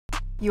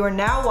You are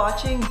now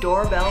watching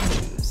Doorbell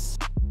News.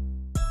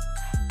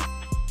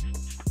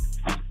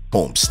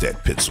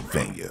 Homestead,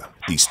 Pennsylvania.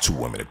 These two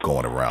women are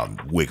going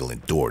around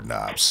wiggling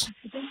doorknobs.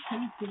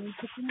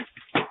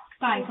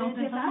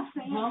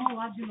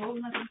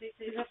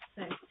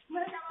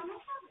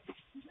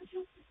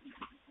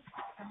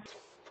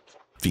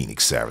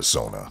 Phoenix,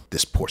 Arizona.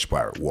 This porch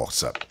pirate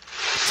walks up,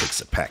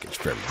 takes a package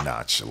very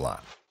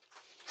nonchalant.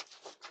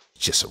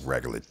 Just a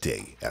regular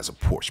day as a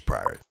porch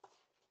pirate.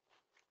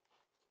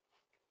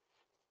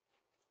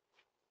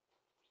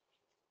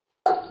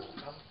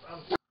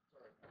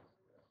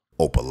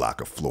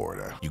 Opelika,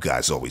 Florida. You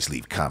guys always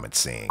leave comments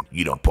saying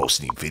you don't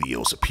post any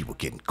videos of people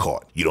getting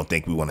caught. You don't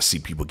think we want to see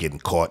people getting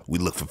caught? We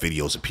look for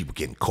videos of people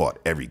getting caught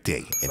every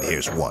day, and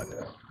here's one.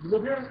 You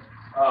live here?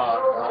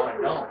 I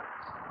don't.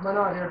 Why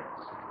not here?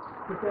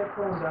 Put that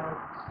phone down.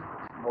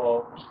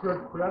 Well, put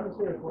it on the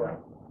stairs for me.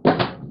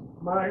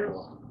 Come on out here.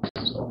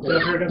 Get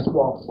up here against the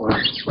wall.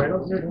 Right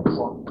up here against the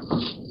wall.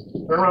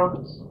 Turn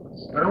around.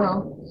 Turn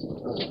around.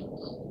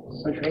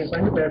 Put your hands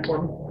behind your back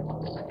for me.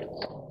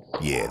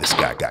 Yeah, this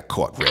guy got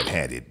caught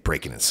red-handed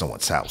breaking in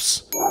someone's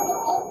house.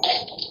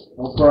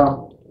 No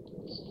problem.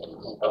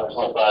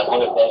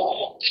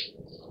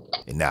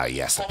 And now he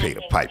has to pay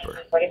the piper.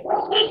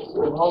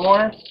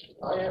 Homeowner?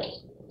 Oh, yeah.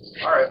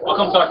 All right, we'll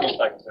come talk to you in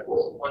a second, sir.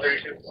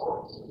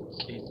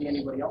 132. Do you see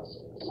anybody else?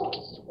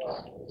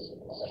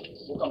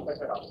 We'll come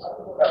check it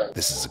out.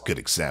 This is a good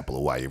example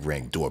of why your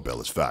Ring doorbell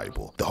is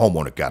valuable. The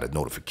homeowner got a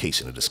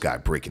notification of this guy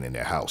breaking in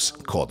their house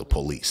and called the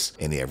police,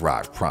 and they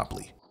arrived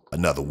promptly.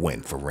 Another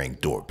win for Ring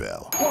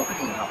Doorbell.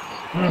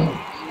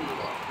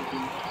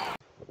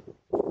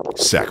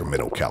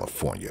 Sacramento,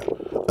 California.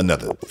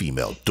 Another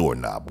female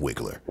doorknob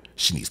wiggler.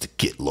 She needs to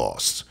get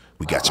lost.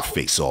 We got your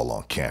face all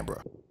on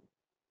camera.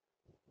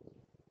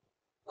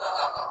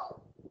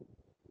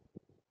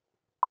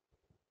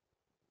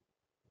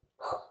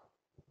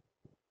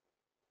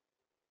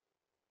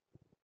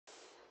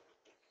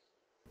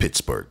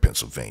 Pittsburgh,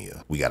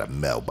 Pennsylvania. We got a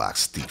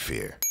mailbox thief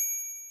here.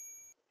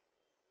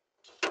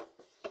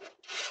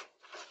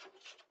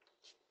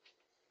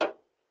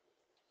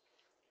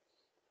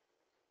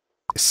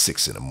 It's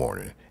 6 in the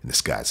morning, and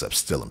this guy's up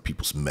stealing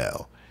people's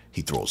mail.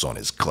 He throws on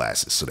his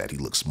glasses so that he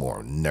looks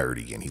more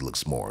nerdy and he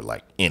looks more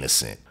like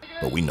innocent.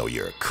 But we know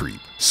you're a creep.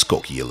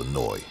 Skokie,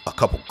 Illinois. A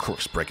couple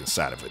crooks break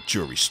inside of a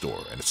jewelry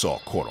store, and it's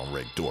all caught on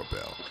Ring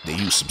Doorbell. They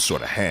use some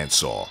sort of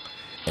handsaw,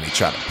 and they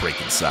try to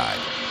break inside,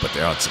 but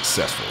they're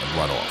unsuccessful and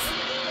run off.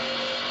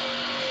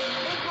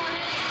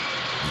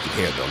 You can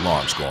hear the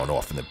alarms going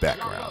off in the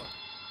background.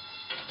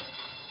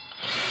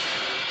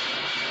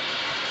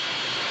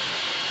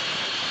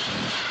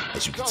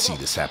 As you can see,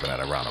 this happened at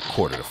around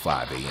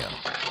 4:45 a.m.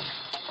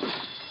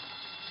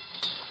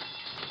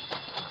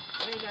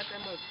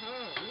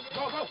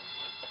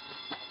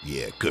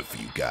 Yeah, good for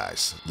you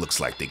guys. Looks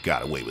like they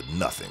got away with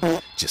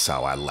nothing. Just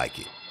how I like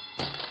it.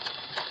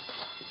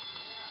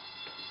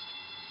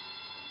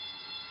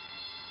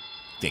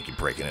 Think you're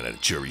breaking in a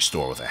jewelry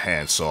store with a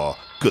handsaw?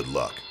 Good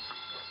luck.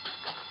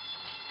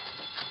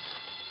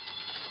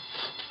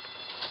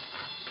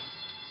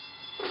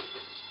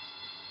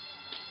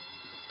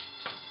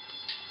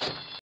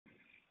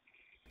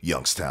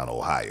 Youngstown,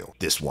 Ohio.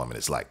 This woman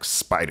is like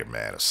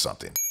Spider-Man or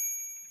something.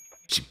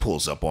 She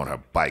pulls up on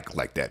her bike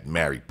like that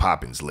Mary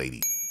Poppins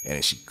lady, and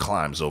then she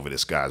climbs over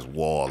this guy's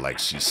wall like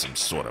she's some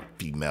sort of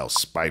female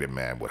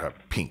Spider-Man with her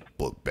pink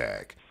book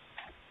bag.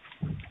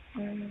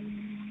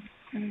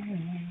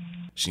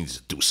 She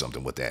needs to do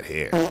something with that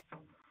hair.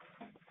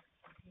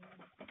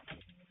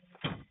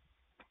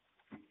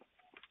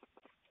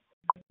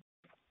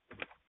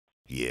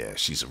 Yeah,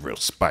 she's a real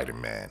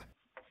Spider-Man.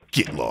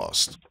 Get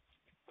lost.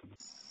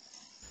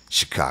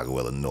 Chicago,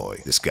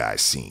 Illinois. This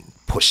guy's seen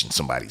pushing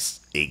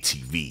somebody's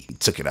ATV. He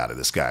took it out of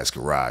this guy's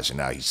garage and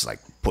now he's like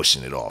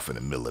pushing it off in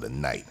the middle of the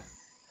night.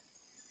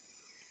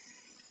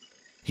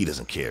 He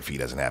doesn't care if he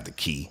doesn't have the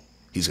key.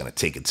 He's gonna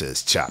take it to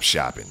his chop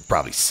shop and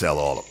probably sell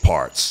all the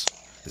parts.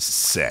 This is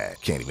sad.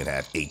 Can't even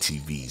have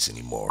ATVs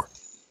anymore.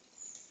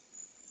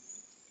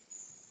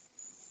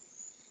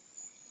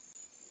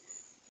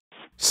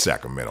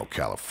 Sacramento,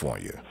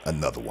 California.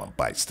 Another one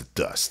bites the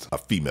dust. A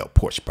female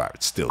porch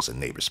pirate steals a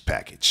neighbor's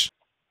package.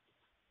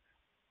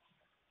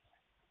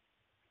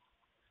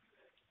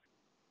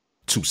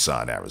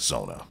 Tucson,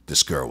 Arizona.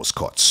 This girl was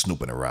caught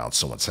snooping around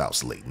someone's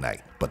house late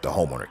night, but the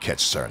homeowner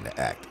catches her in the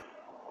act.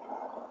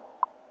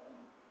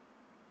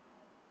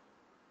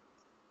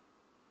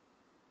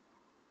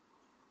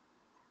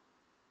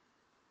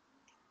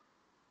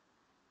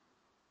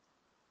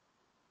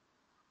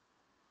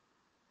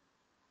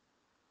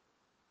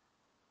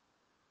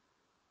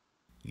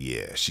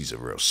 Yeah, she's a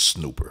real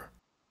snooper.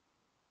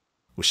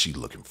 What's she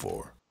looking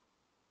for?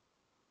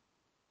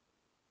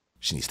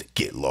 She needs to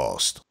get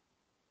lost.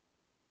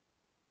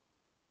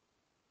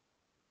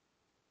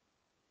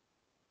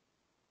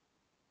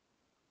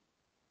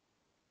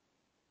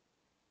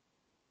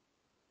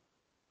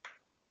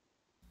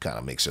 Kind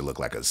of makes her look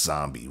like a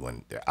zombie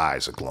when their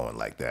eyes are glowing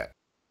like that.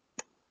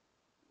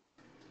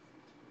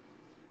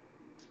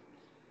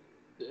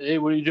 Hey,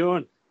 what are you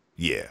doing?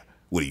 Yeah,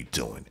 what are you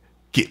doing?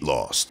 Get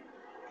lost.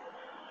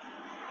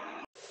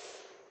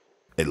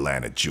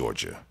 Atlanta,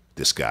 Georgia.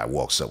 This guy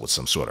walks up with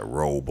some sort of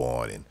robe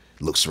on and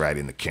looks right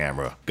in the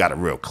camera. Got a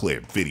real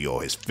clear video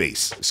of his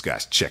face. This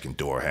guy's checking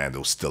door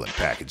handles, stealing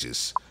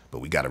packages,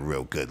 but we got a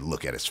real good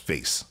look at his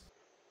face.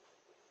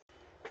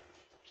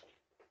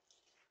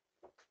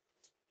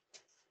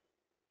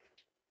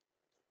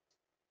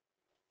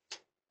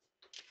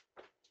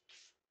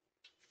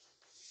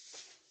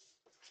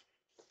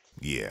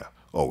 Yeah,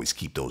 always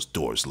keep those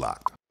doors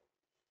locked.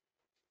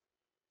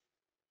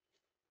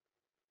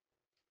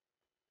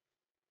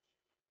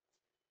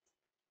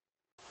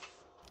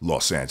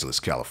 Los Angeles,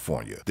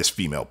 California. This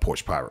female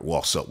porch pirate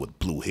walks up with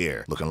blue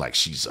hair, looking like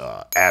she's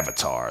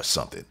Avatar or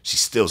something. She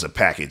steals a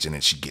package and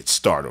then she gets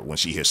startled when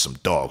she hears some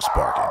dogs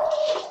barking.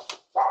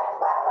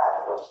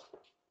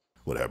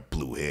 With her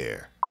blue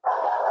hair.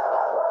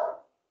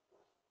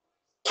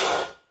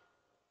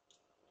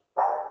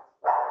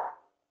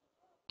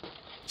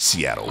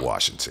 Seattle,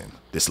 Washington.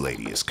 This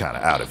lady is kind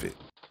of out of it.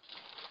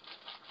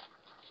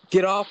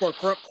 Get off our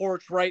front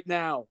porch right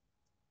now.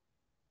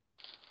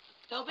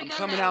 I'm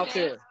coming out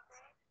there.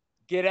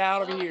 Get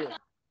out of here.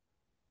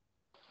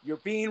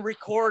 You're being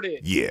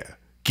recorded. Yeah,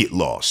 get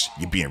lost.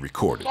 You're being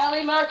recorded.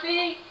 Charlie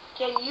Murphy,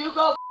 can you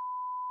go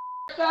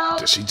yourself?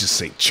 Did she just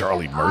say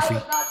Charlie Murphy? I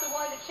was not the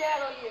one to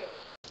channel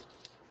you.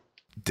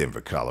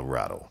 Denver,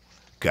 Colorado.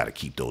 Gotta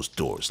keep those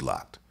doors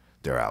locked.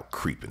 They're out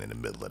creeping in the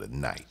middle of the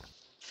night.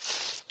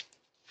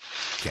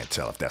 Can't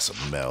tell if that's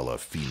a male or a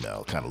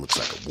female. Kind of looks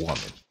like a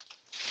woman.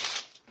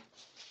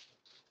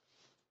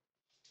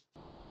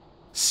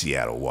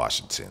 Seattle,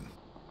 Washington.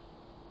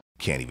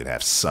 Can't even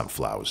have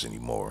sunflowers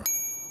anymore.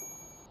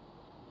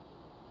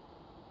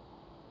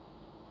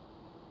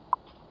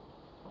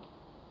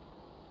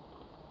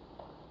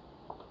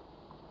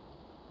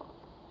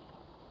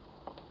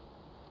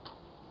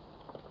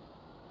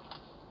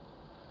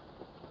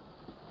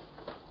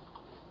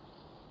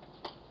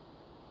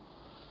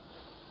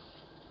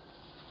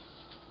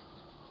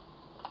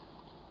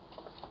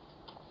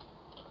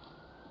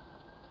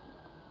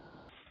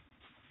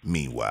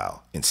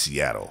 Meanwhile, in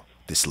Seattle,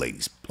 this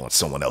lady's on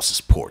someone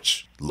else's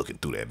porch, looking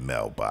through their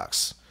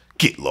mailbox.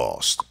 Get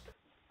lost.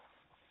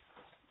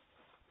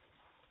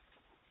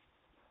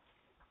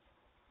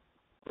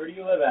 Where do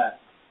you live at?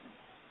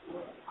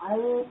 I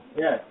live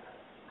Yes.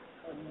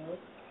 in North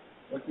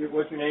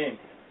What's your name?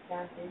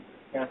 Cassie.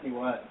 Cassie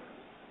what?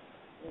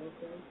 Wilson.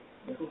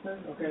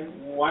 Nicholson? Okay.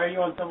 Why are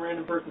you on some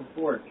random person's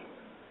porch?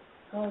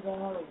 Because I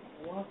have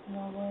a warrant for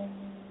my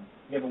wedding.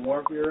 You have a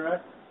warrant for your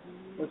arrest?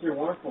 What's your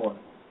warrant for?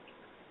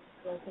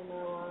 Working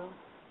marijuana.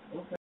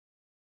 Okay.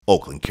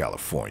 Oakland,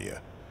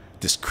 California.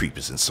 This creep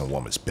is in some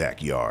woman's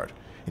backyard,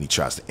 and he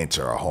tries to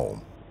enter her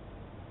home.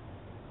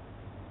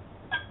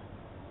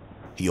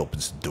 He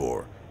opens the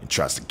door and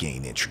tries to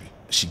gain entry.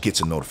 She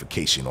gets a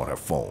notification on her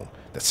phone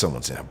that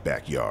someone's in her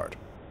backyard.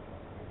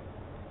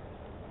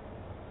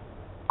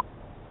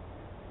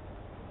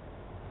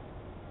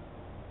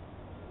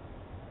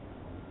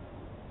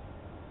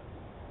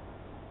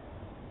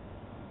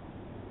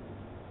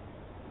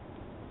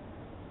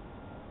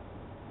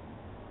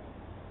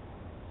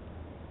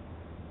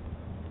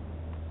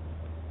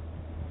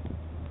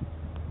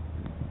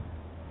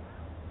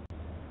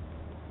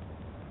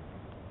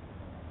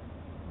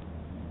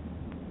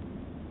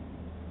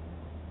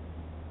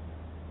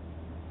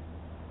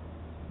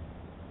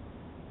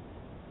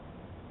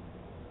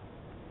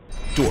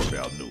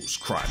 Doorbell News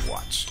Crime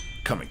Watch,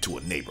 coming to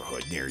a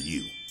neighborhood near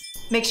you.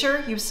 Make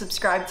sure you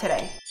subscribe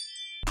today.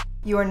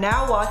 You are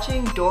now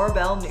watching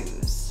Doorbell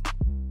News.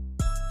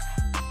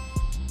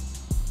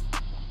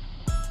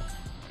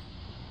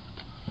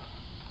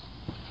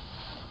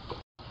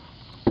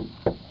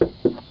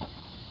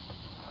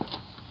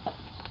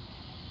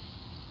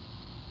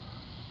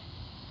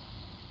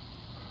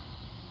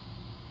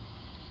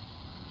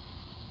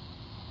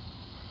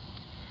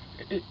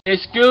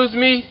 Excuse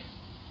me?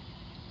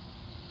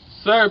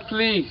 Sir,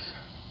 please.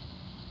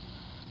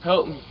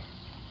 Help me.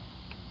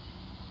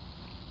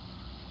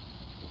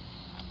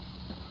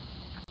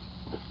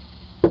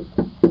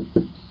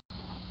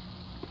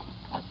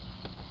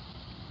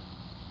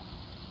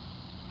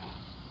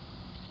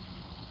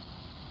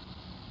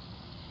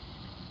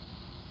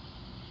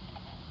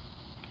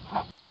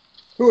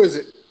 Who is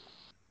it?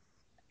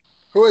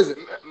 Who is it?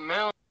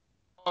 Ma'am,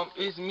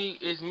 it's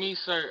me,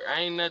 sir.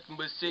 I ain't nothing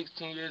but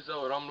 16 years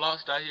old. I'm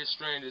lost out here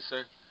stranded,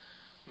 sir.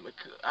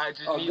 I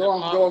just need Go a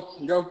call.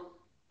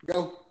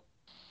 go.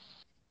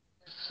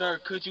 Sir,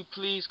 could you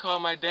please call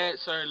my dad,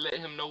 sir, and let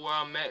him know where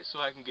I'm at so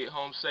I can get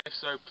home safe,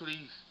 sir,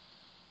 please?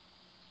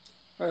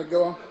 All right,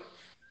 go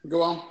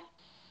on.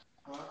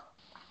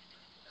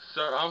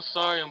 Sir, I'm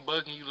sorry I'm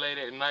bugging you late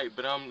at night,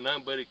 but I'm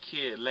nothing but a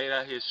kid laid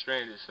out here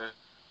stranded, sir.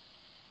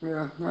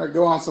 Yeah, all right,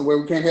 go on somewhere.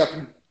 We can't help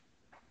you.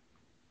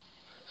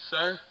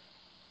 Sir?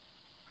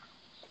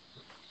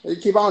 Hey,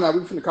 keep on now. We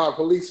finna call the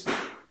police.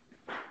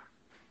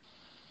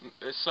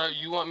 Sir,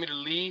 you want me to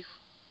leave?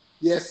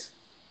 Yes.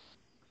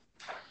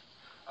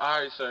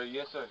 All right, sir.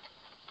 Yes, sir.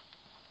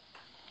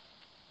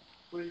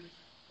 Please.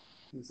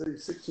 He said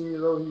he's 16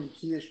 years old. He's a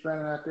kid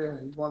stranded out there, and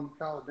he wanted to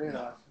call it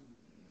daylight.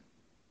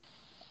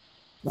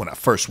 When I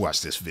first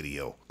watched this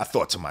video, I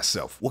thought to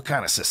myself, what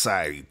kind of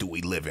society do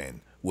we live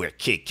in where a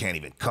kid can't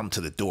even come to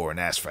the door and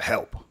ask for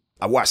help?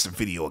 I watched the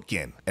video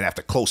again, and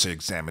after closer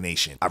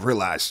examination, I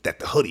realized that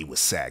the hoodie was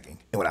sagging.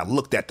 And when I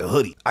looked at the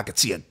hoodie, I could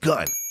see a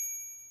gun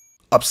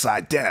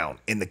upside down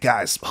in the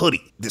guy's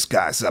hoodie. This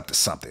guy's up to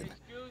something.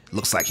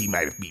 Looks like he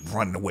might have been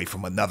running away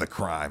from another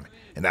crime,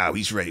 and now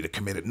he's ready to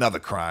commit another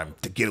crime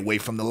to get away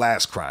from the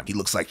last crime. He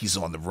looks like he's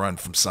on the run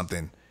from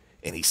something,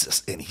 and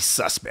he's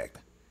suspect.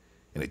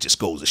 And it just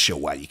goes to show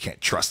why you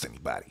can't trust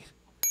anybody.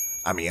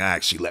 I mean, I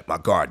actually let my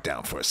guard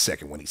down for a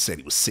second when he said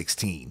he was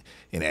 16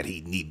 and that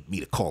he needed me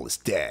to call his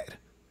dad.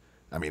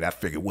 I mean, I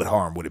figured what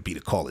harm would it be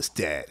to call his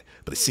dad,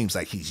 but it seems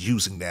like he's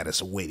using that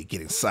as a way to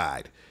get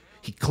inside.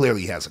 He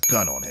clearly has a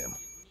gun on him.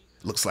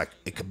 Looks like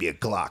it could be a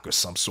Glock or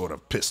some sort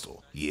of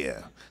pistol.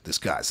 Yeah, this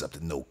guy's up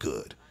to no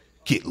good.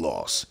 Get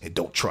lost and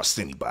don't trust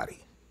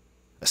anybody,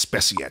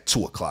 especially at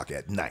 2 o'clock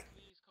at night.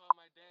 Please call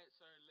my dad,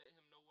 sir. Let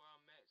him know where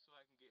I'm at so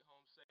I can get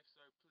home safe,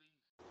 sir.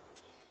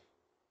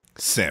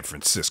 Please. San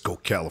Francisco,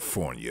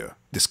 California.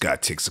 This guy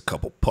takes a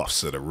couple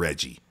puffs of the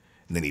Reggie,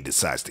 and then he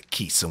decides to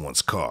key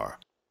someone's car.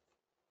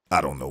 I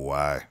don't know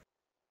why.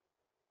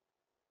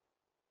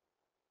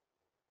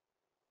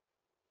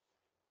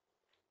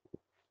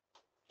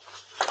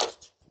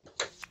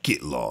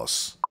 Get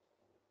lost.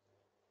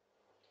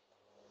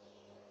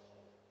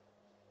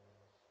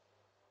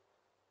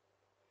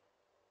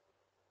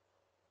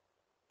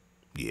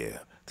 Yeah,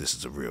 this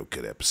is a real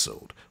good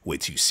episode.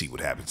 Wait till you see what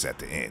happens at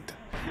the end.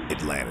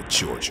 Atlanta,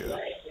 Georgia.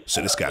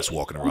 So this guy's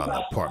walking around the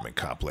apartment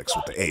complex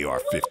with the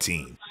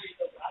AR-15.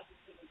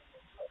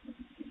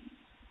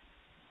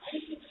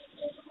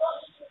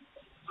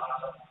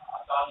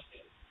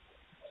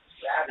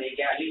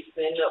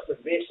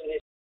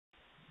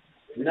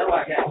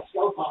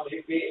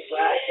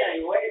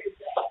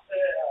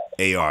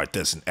 AR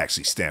doesn't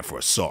actually stand for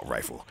assault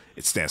rifle.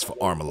 It stands for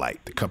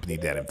Armalite, the company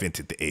that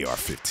invented the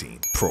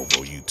AR-15,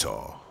 Provo,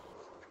 Utah.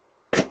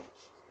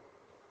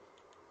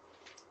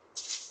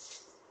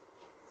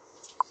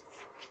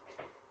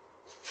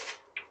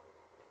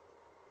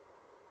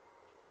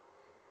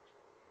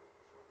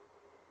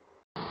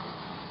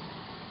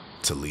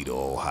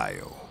 Toledo,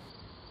 Ohio.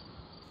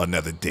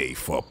 Another day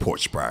for a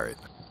porch pirate.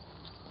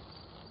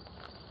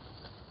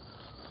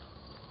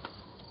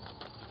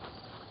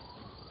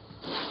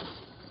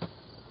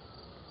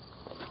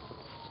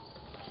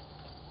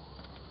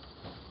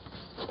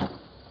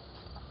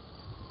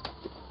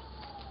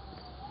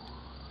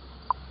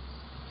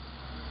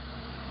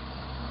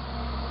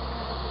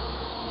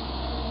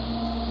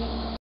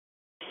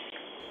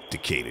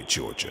 Decatur,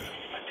 Georgia.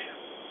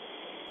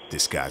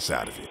 This guy's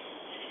out of it.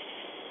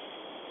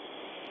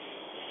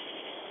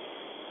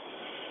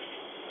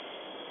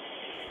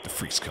 The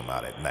Freaks Come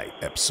Out at Night,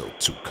 episode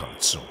 2 coming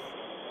soon.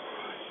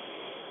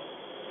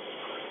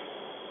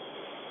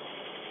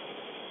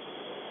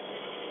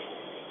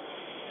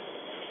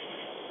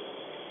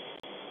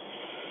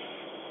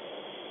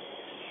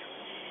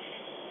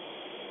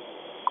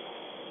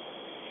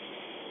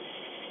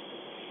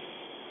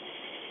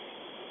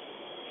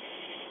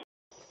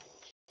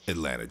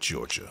 Atlanta,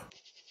 Georgia.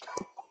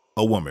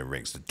 A woman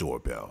rings the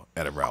doorbell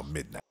at around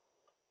midnight.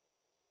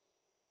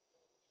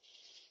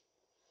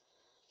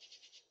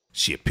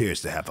 She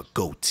appears to have a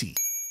goatee.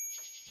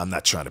 I'm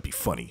not trying to be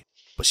funny,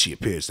 but she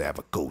appears to have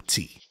a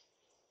goatee.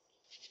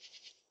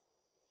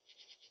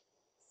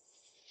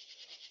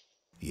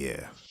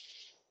 Yeah.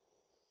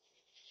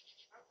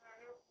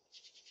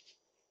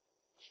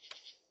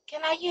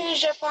 Can I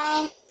use your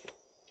phone?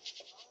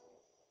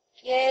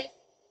 Yes.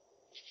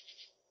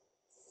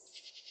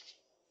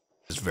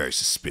 It's very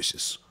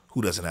suspicious.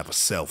 Who doesn't have a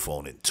cell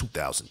phone in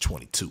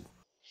 2022?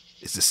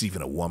 Is this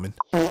even a woman?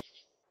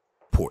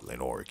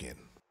 Portland, Oregon.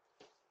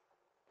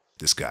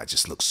 This guy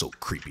just looks so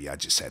creepy, I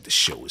just had to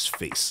show his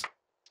face.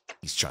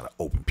 He's trying to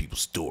open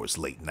people's doors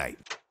late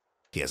night.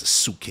 He has a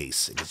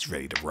suitcase and he's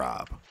ready to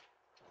rob.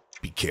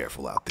 Be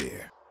careful out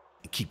there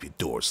and keep your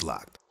doors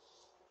locked.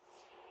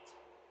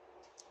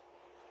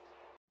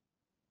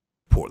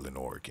 Portland,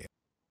 Oregon.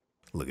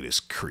 Look at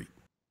this creep.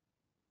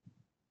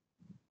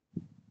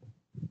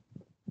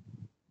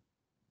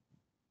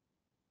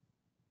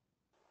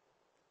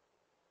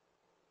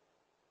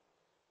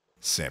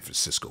 San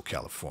Francisco,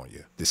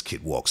 California. This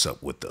kid walks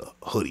up with the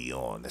hoodie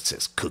on that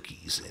says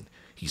cookies, and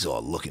he's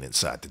all looking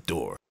inside the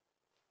door.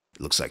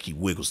 It looks like he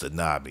wiggles the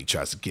knob and he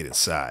tries to get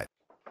inside.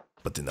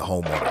 But then the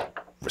homeowner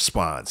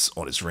responds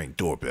on his Ring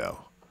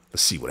doorbell.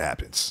 Let's see what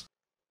happens.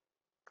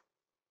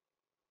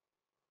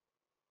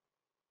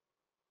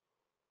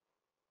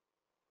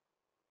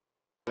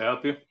 Can I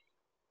help you?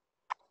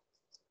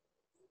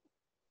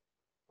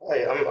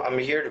 Hi, I'm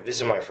here to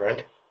visit my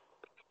friend.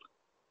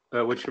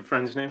 What's your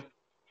friend's name?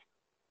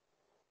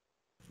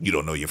 You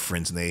don't know your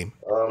friend's name?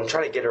 I'm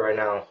trying to get her right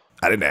now.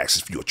 I didn't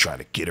ask if you were trying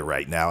to get her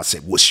right now. I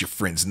said, what's your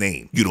friend's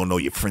name? You don't know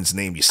your friend's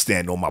name? You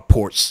stand on my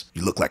porch?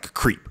 You look like a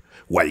creep.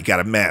 Why you got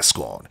a mask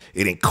on?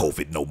 It ain't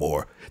COVID no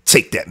more.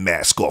 Take that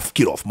mask off.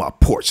 Get off my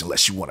porch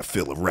unless you want to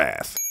feel the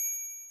wrath.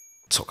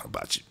 Talking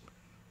about you.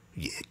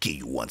 Yeah, give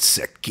you 1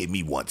 sec. Give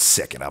me 1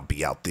 second. I'll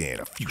be out there in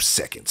a few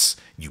seconds.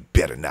 You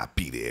better not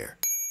be there.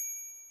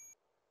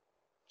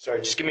 Sorry,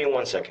 just give me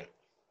 1 second.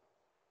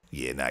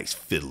 Yeah, now he's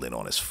fiddling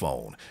on his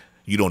phone.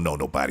 You don't know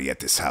nobody at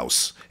this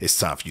house. It's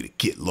time for you to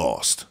get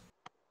lost.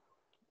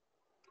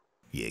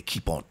 Yeah,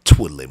 keep on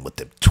twiddling with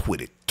them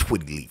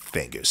twiddly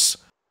fingers.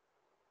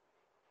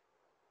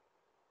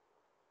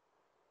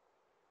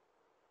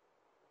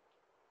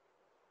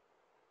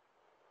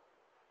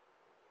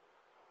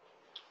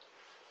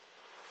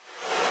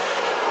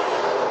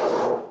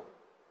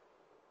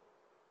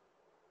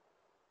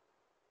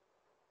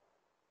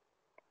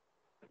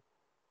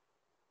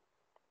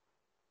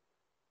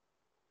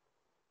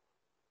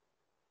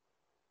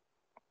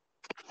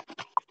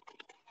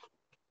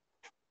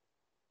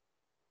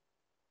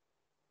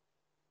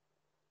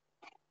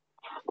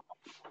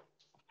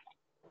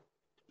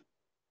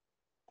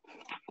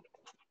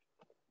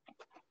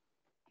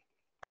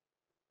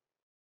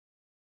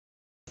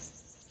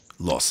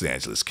 Los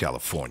Angeles,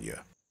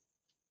 California.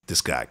 This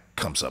guy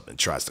comes up and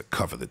tries to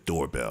cover the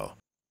doorbell.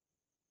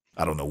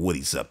 I don't know what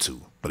he's up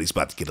to, but he's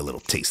about to get a little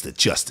taste of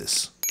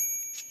justice.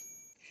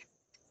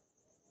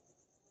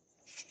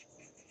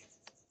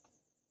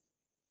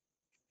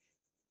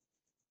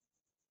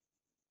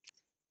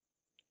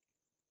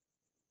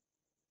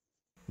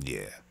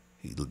 Yeah,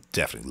 he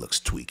definitely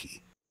looks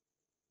tweaky.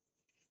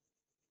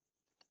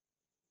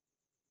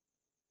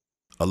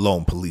 A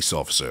lone police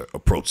officer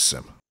approaches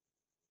him.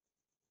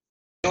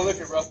 Don't look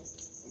here, bro.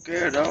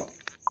 Okay, dog.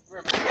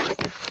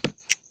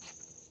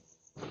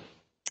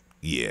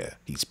 Yeah,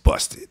 he's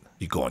busted.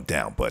 You're going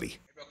down, buddy.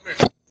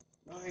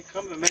 No, I ain't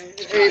coming, man.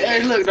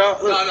 Hey, look,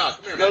 dog. Look. No,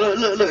 come here, man.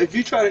 No, look. If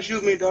you try to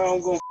shoot me, dog,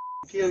 I'm gonna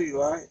kill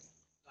you, all right?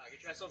 Nah,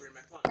 get your ass over here,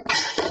 man. Come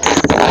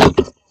on.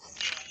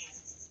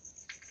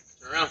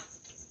 Turn around.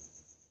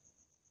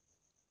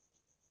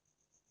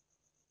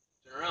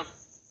 Turn around.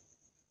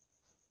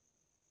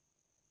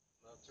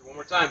 One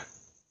more time.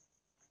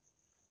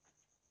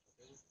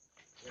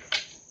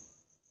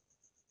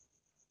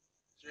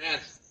 It's your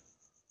hands.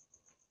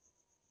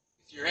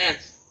 It's your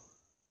hands.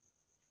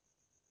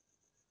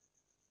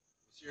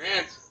 It's your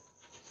hands.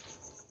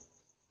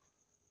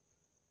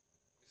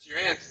 It's your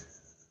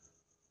hands.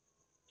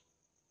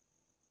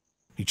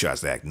 He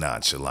tries to act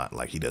nonchalant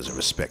like he doesn't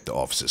respect the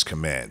officer's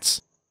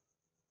commands.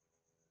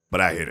 But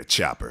I hear the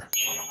chopper.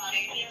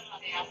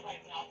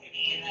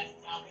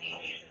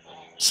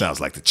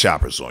 Sounds like the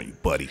chopper's on you,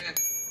 buddy.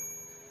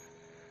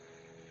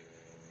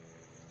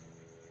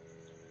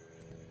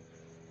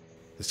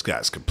 This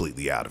guy's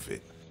completely out of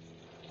it.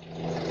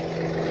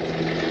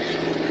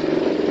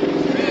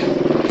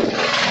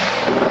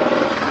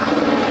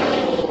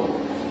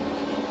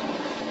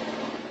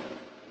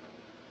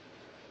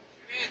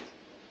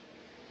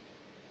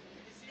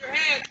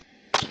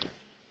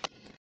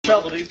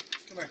 Trouble, dude.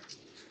 Come here.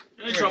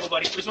 You're in trouble,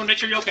 buddy. We just want to make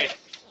sure you're okay.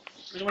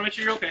 We just want to make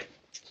sure you're okay.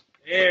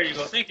 There you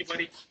go. Thank you,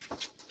 buddy.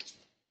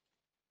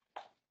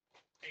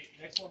 Hey,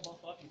 next one, bump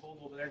up and hold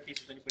over there in case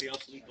there's anybody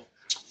else lethal.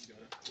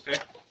 Okay?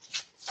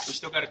 We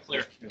still got to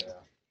clear. Yeah.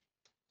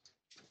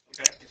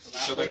 Okay?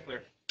 Still got to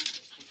clear.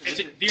 Is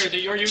it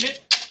your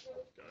unit?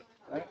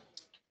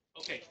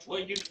 Okay.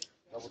 What unit?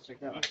 Double check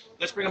that.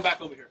 Let's bring him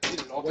back over here.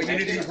 What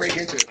unit did you break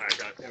into? All right,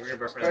 got it. Yeah, we're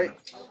going to break Right.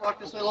 Walk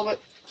this way a little bit.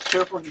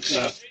 Careful, he's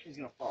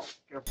gonna fall.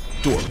 Careful.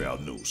 Doorbell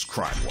News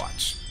Crime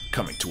Watch,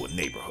 coming to a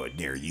neighborhood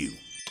near you.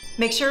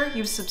 Make sure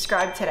you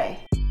subscribe today.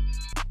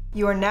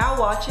 You are now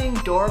watching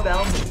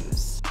Doorbell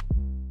News.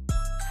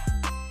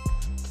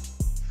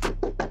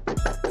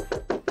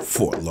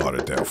 Fort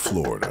Lauderdale,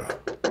 Florida.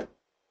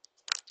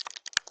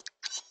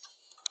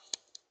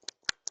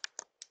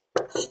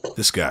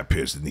 This guy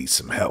appears to need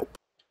some help,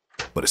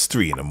 but it's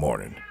 3 in the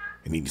morning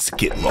and he needs to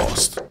get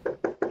lost.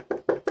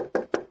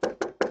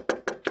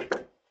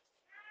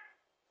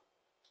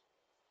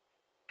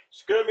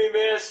 Excuse me,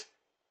 miss.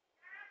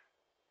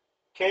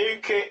 Can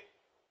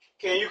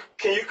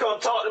you come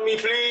talk to me,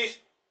 please?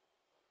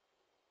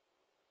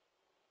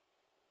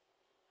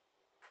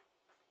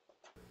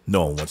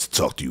 No one wants to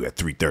talk to you at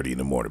 3:30 in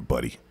the morning,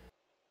 buddy.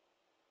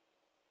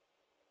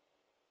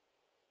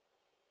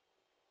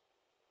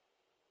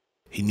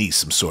 He needs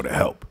some sort of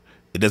help.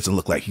 It doesn't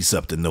look like he's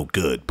up to no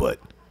good, but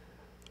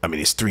I mean,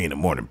 it's 3 in the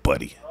morning,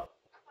 buddy.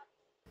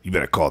 You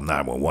better call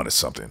 911 or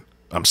something.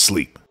 I'm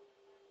asleep.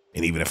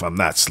 And even if I'm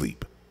not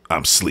asleep,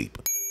 I'm asleep.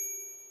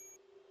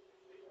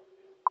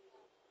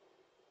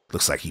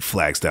 Looks like he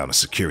flags down a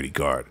security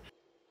guard.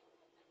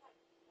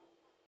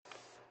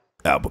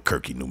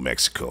 Albuquerque, New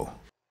Mexico.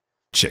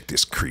 Check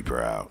this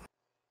creeper out.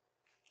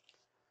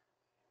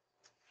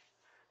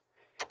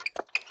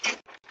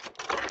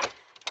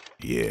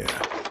 Yeah.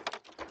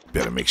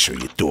 Better make sure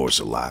your doors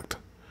are locked.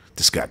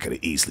 This guy could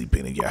have easily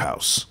been in your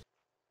house.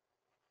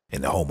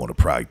 And the homeowner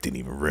probably didn't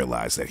even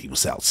realize that he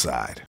was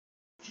outside.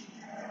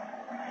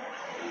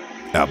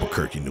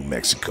 Albuquerque, New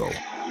Mexico.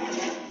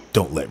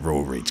 Don't let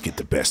road rage get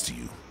the best of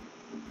you.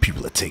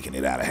 People are taking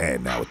it out of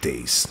hand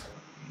nowadays.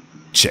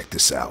 Check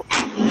this out.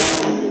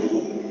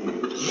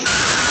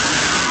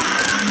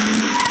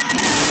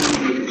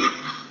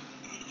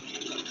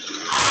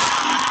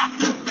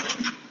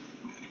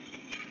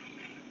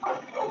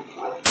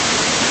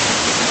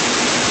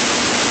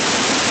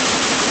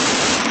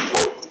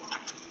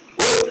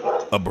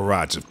 A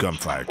barrage of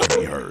gunfire can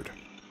be heard.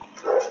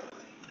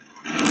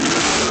 Oh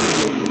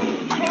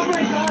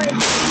my God.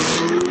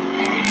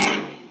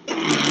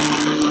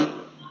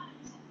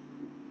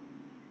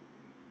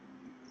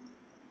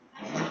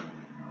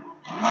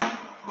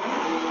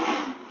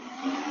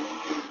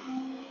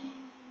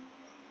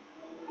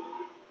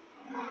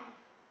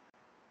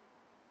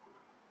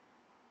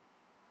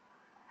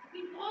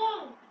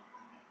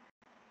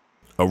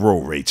 A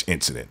road rage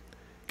incident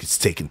gets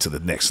taken to the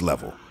next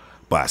level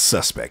by a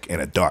suspect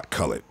in a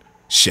dark-colored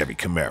Chevy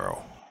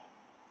Camaro.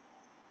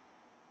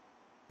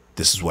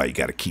 This is why you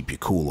gotta keep your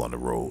cool on the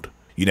road.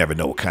 You never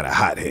know what kind of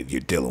hothead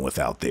you're dealing with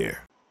out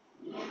there.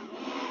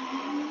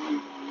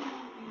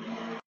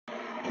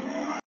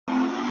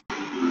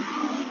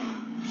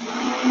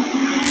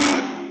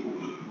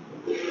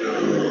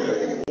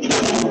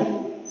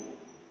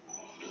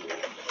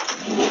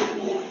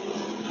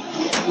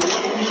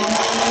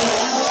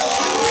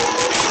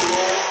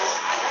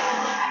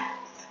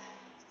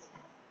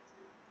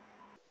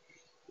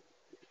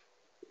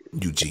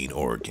 Eugene,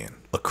 Oregon.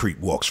 A creep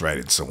walks right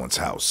in someone's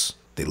house.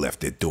 They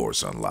left their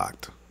doors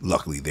unlocked.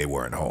 Luckily, they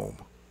weren't home.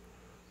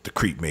 The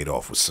creep made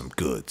off with some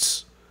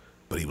goods,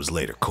 but he was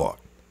later caught.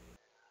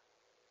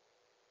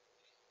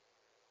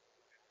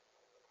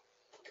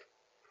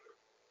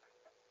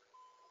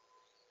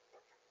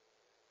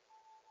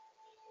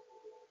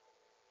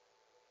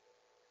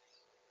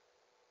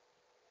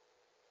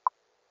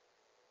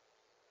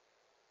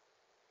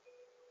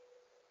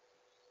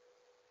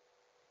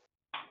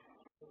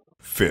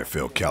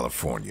 Fairfield,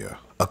 California.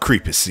 A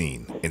creep is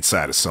seen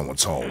inside of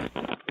someone's home.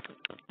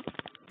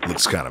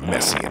 Looks kind of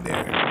messy in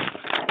there.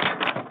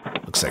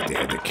 Looks like they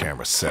had their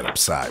camera set up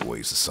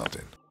sideways or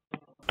something.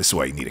 This is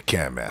why you need a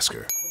cam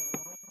masker.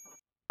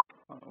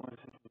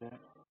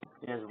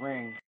 There's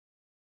ring.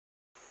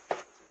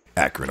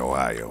 Akron,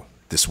 Ohio.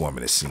 This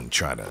woman is seen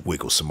trying to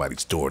wiggle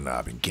somebody's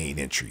doorknob and gain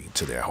entry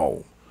into their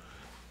home.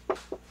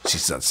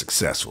 She's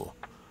unsuccessful,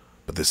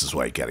 but this is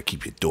why you gotta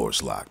keep your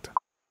doors locked.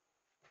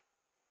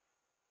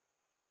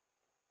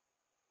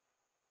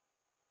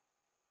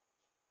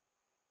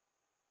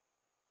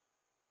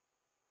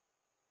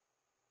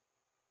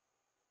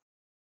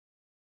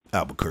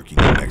 Albuquerque,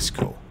 New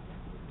Mexico.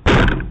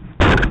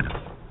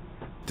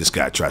 This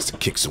guy tries to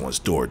kick someone's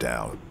door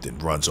down, then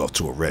runs off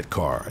to a red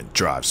car and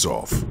drives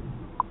off.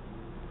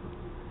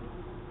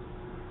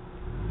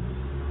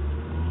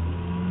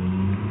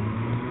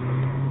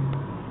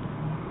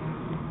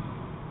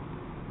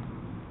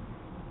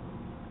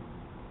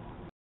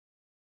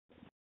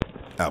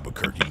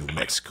 Albuquerque, New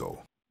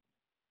Mexico.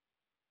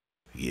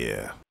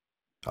 Yeah,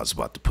 I was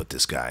about to put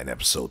this guy in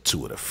episode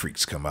 2 of The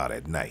Freaks Come Out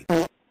at Night.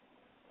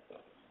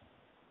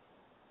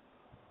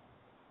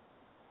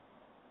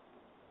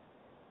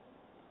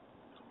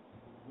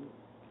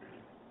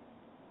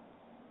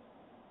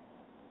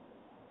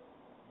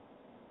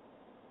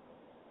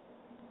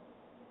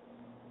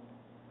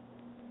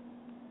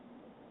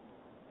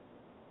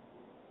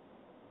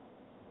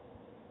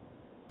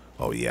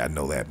 Oh yeah, I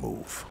know that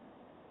move.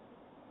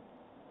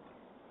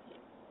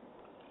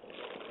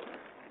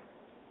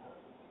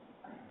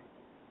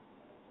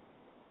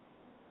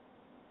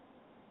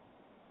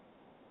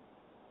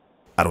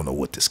 I don't know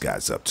what this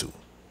guy's up to,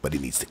 but he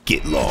needs to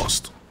get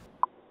lost.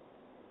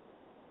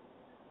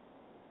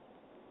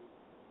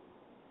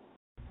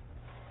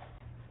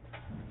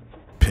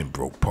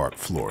 Pembroke Park,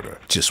 Florida.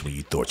 Just when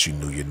you thought you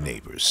knew your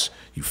neighbors,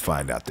 you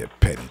find out they're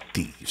petty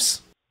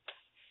thieves.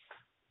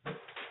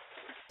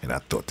 And I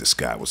thought this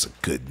guy was a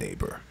good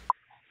neighbor.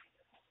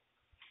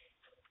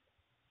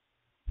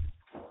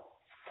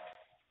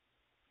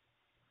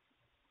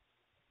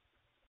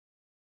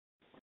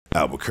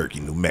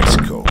 Albuquerque, New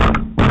Mexico.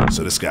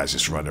 So this guy's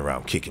just running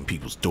around kicking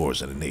people's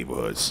doors in the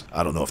neighborhoods.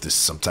 I don't know if this is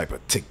some type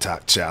of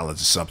TikTok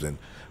challenge or something,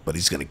 but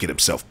he's gonna get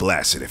himself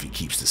blasted if he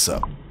keeps this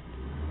up.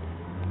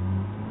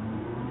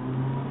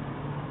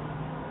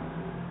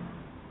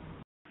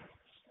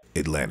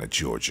 Atlanta,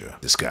 Georgia.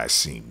 This guy's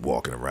seen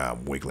walking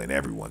around wiggling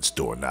everyone's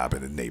doorknob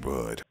in the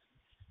neighborhood.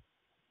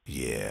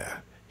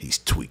 Yeah, he's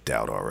tweaked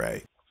out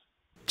alright.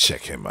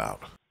 Check him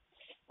out.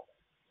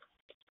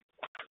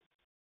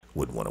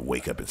 Wouldn't want to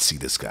wake up and see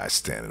this guy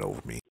standing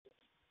over me.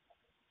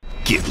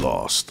 Get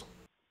lost.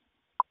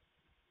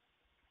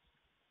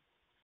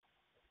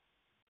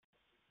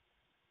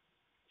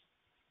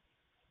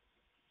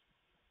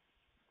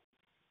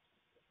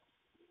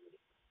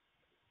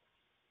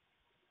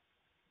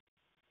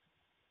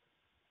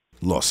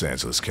 Los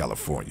Angeles,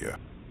 California.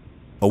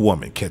 A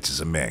woman catches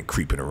a man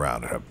creeping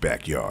around in her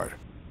backyard.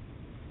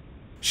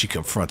 She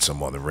confronts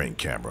him on the Ring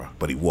camera,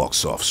 but he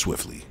walks off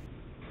swiftly.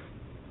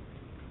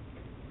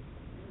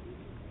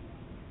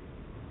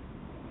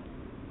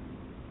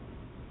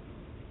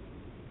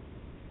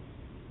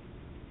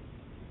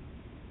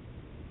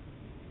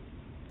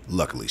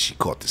 Luckily, she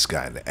caught this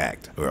guy in the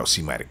act, or else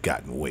he might have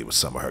gotten away with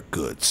some of her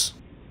goods.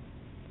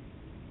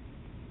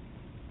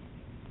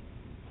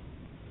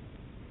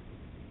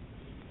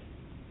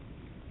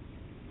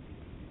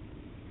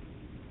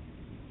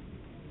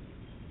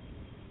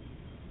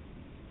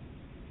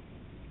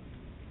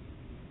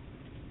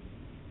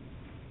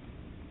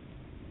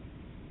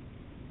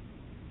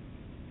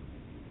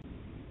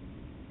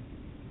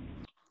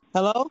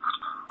 Hello?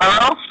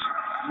 Hello?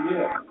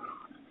 Yeah.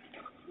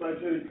 Might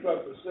show your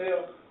truck for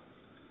sale.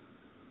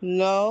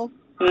 No.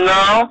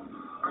 No.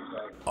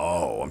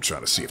 Oh, I'm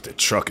trying to see if the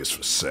truck is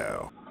for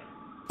sale.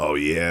 Oh,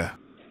 yeah?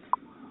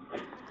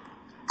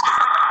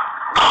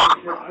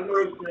 I know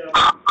it's there.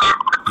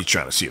 You're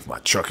trying to see if my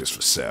truck is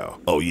for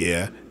sale. Oh,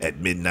 yeah? At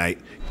midnight?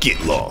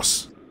 Get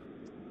lost.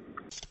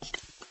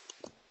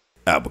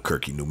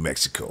 Albuquerque, New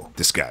Mexico.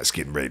 This guy's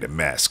getting ready to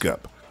mask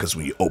up, because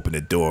when you open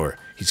the door,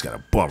 he's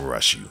gonna bum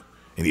rush you,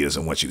 and he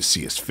doesn't want you to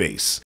see his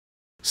face.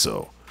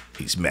 So,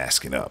 he's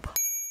masking up.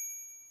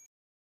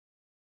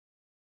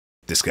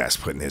 This guy's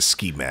putting his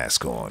ski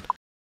mask on.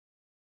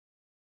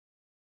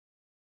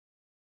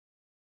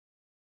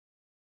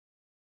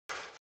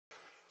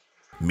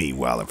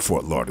 Meanwhile, in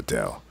Fort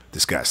Lauderdale,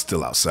 this guy's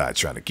still outside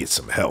trying to get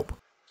some help.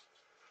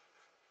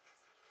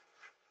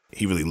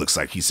 He really looks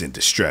like he's in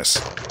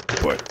distress,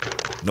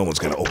 but no one's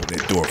gonna open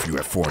their door for you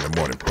at 4 in the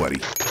morning, buddy.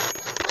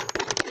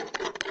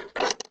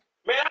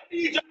 Man, I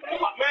need your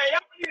help, man.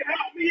 Y'all need to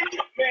help me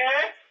out,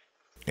 man.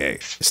 Hey,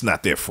 it's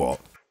not their fault.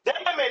 Damn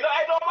it, no, ain't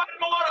nobody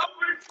going to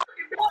open the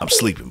fucking door. I'm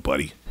sleeping,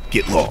 buddy.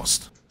 Get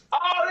lost.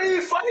 All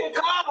these fucking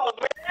calls,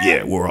 man.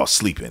 Yeah, we're all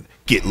sleeping.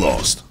 Get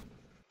lost.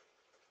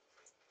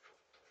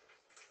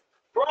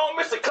 Wrong,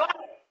 Mr. Clark.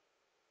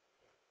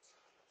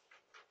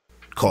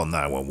 Call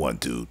 911,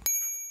 dude.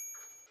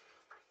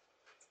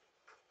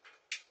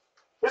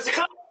 Mr.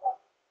 Clark.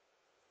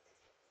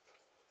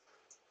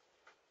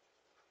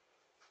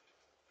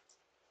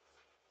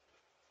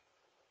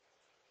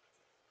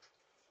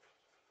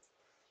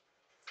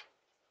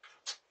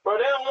 Bro,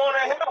 they don't want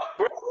to help,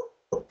 bro.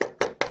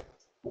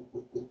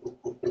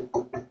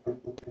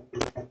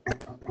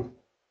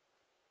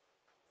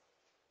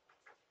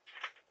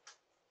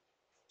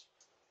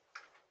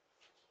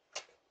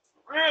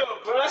 Real,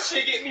 bro. That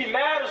shit get me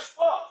mad as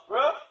fuck,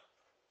 bro.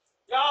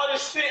 Y'all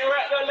just sitting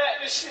right there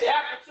letting this shit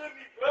happen to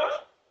me, bro.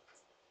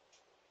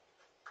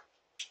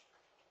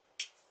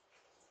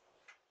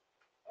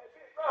 Hey,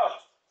 big bro.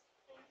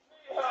 Can you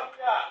please help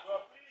me out, bro?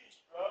 Please,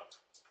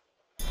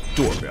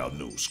 bro. Doorbell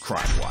News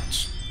Crime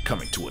Watch.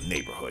 Coming to a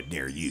neighborhood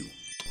near you.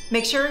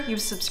 Make sure you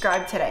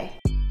subscribe today.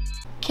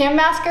 Cam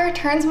Masker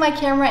turns my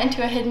camera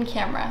into a hidden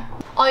camera.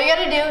 All you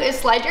gotta do is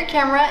slide your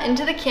camera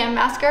into the Cam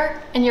Masker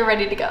and you're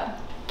ready to go.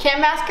 Cam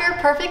Masker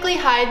perfectly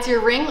hides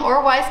your Ring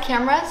or Wyze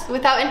cameras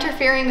without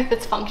interfering with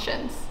its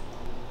functions.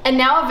 And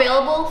now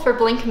available for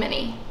Blink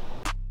Mini.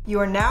 You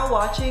are now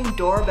watching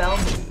Doorbell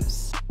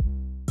News.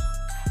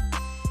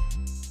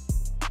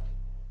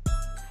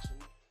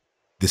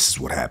 This is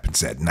what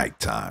happens at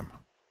nighttime.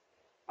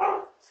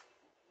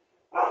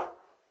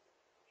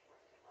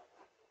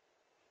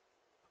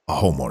 A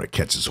homeowner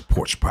catches a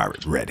porch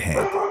pirate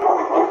red-handed.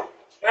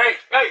 Hey,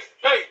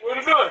 what are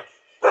you doing?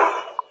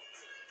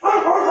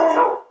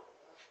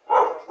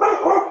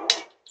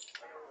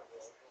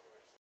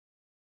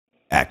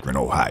 Akron,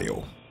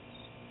 Ohio.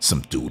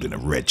 Some dude in a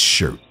red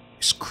shirt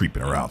is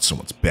creeping around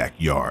someone's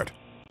backyard.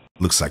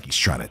 Looks like he's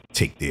trying to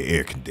take their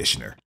air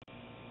conditioner.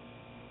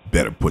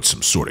 Better put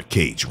some sort of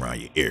cage around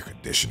your air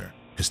conditioner,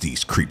 because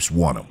these creeps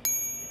want them.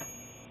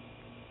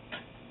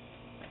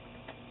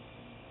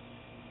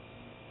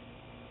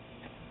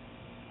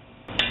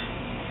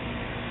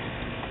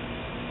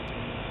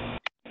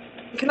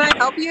 Can I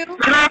help you?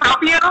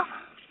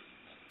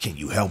 Can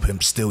you help him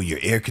steal your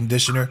air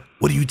conditioner?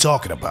 What are you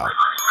talking about?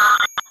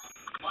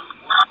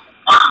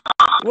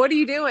 What are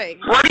you doing?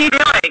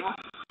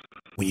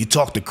 When you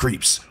talk to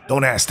creeps,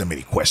 don't ask them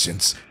any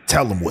questions.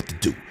 Tell them what to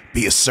do.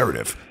 Be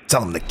assertive.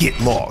 Tell them to get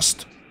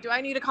lost. Do I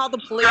need to call the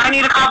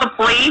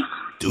police?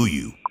 Do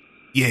you?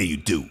 Yeah, you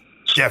do.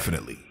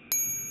 Definitely.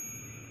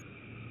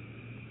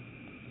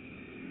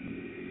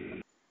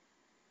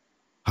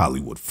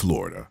 Hollywood,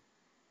 Florida.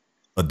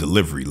 A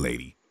delivery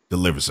lady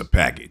delivers a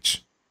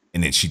package,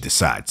 and then she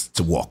decides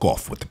to walk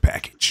off with the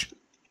package.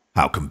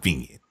 How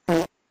convenient.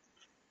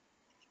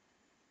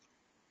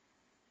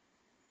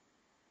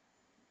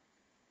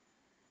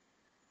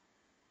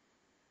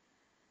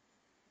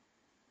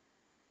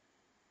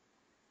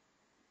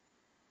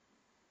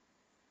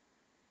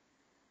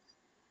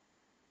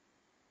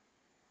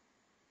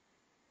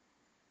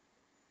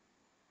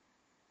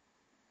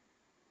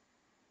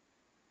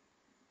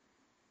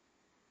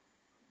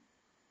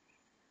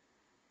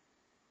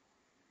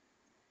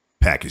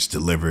 Package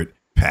delivered,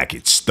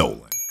 package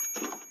stolen.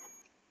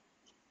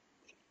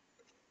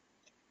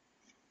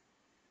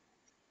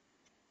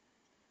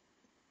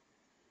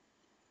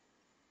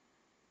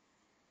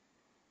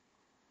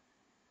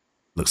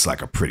 Looks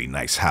like a pretty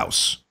nice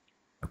house.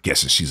 I'm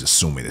guessing she's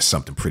assuming there's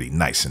something pretty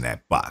nice in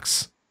that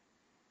box.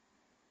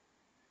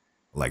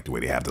 I like the way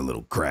they have the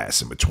little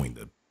grass in between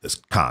the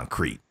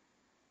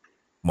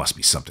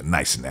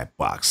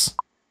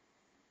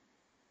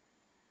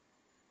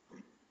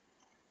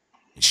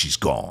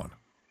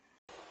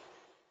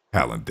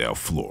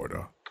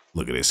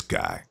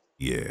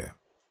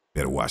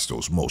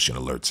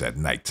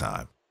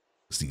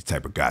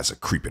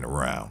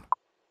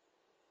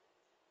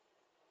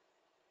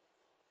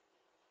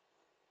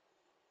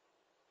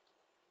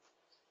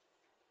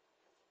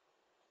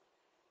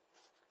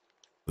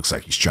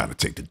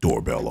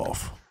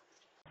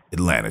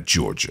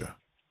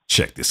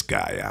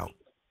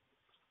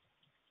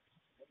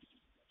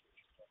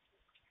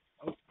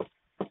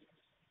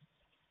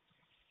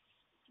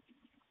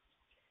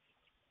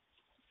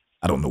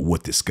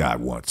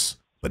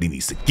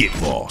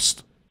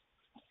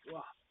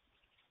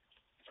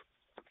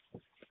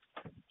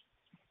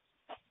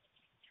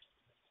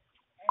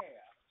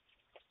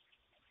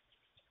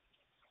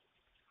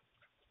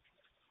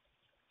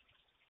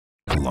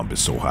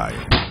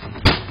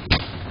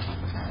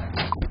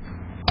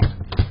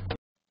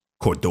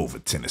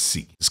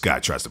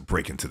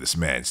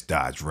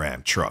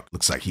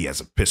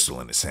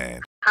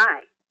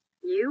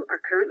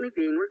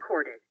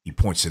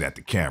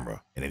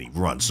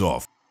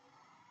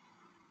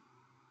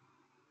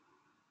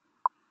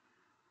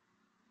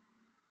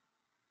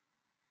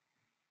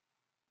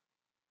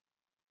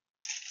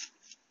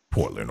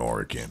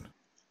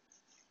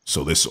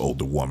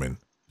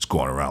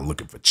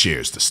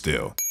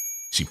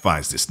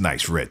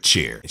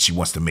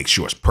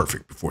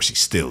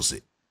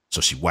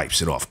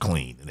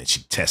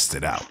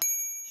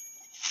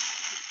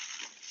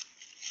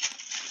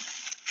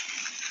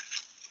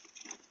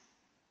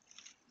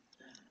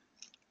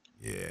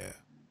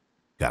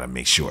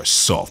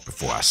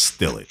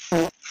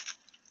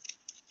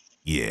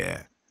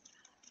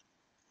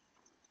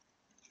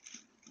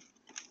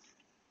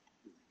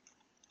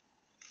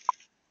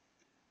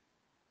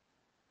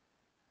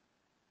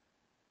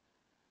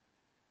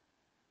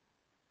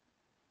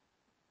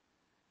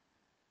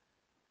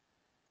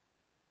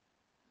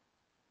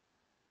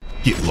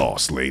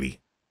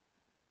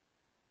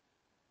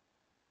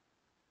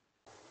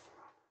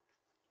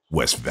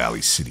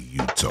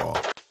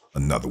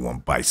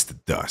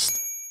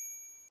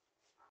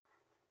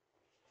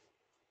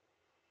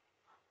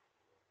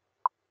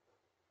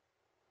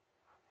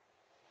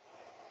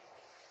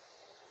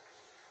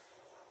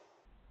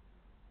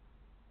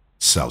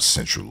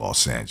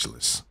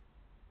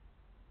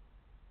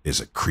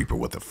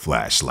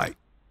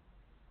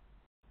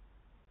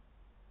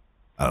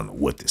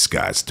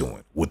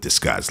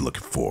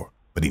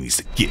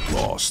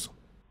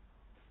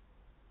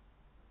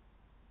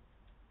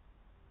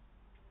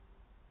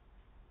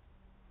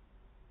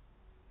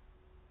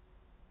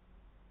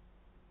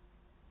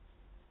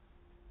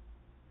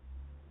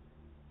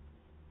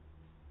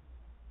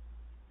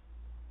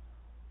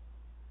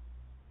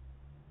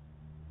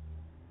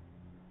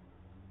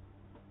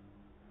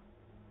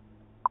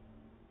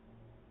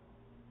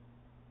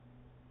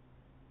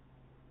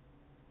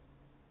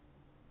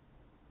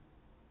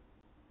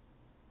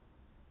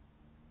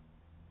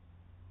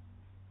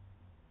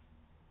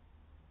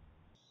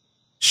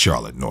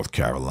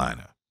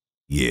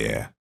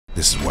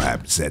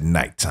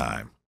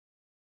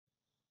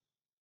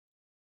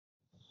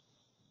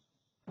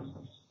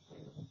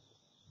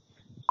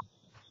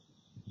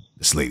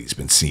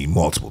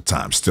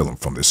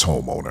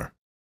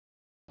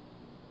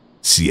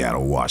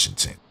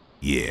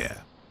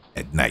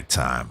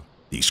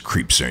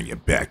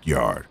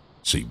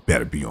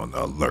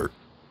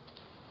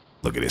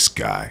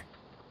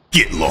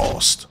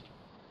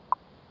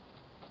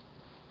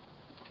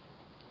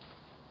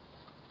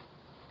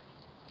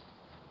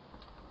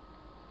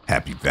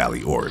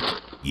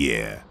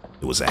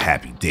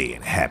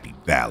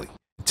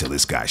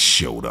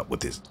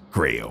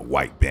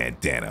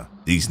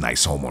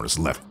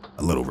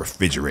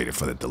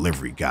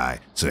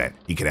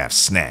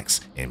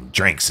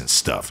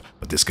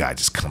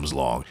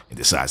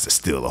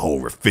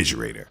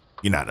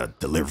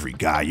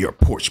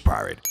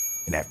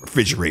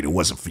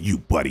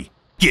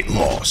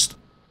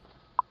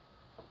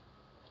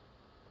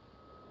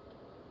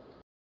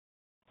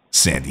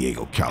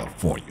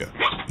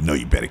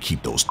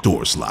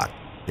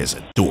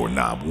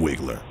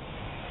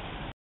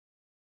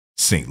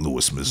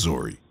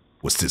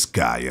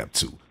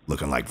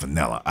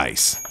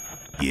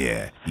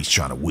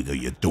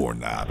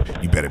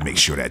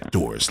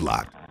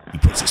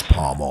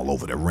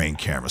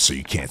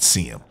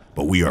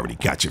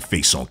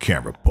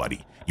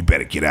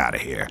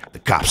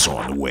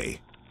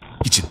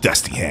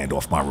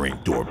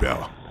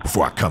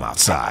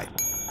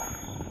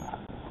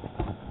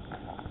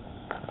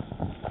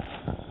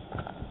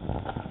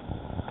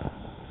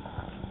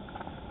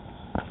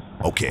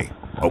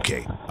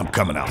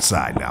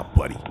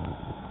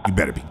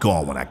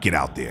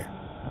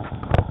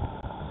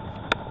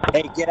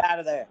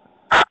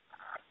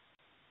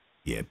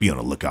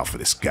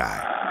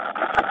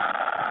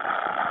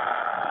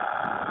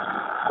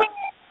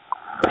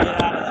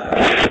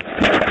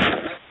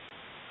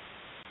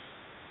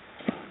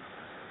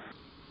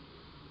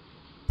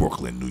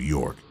Brooklyn, New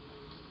York.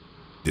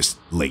 This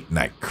late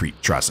night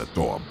creep tries to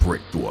throw a brick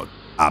through an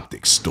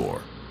optics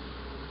store.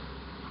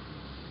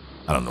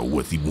 I don't know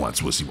what he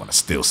wants. Was he want to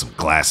steal some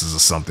glasses or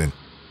something?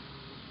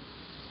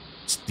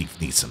 Steve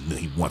needs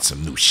he wants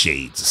some new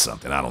shades or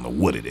something. I don't know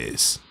what it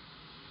is.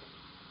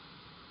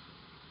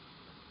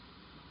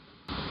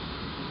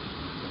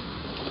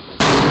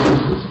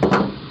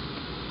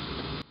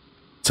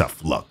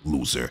 Tough luck,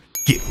 loser.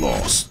 Get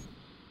lost.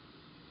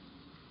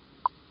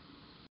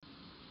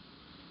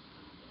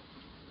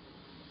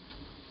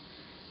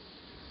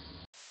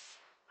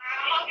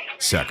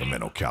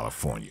 Sacramento,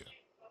 California.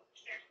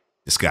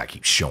 This guy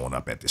keeps showing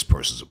up at this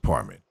person's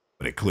apartment,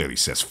 but it clearly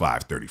says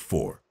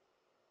 534.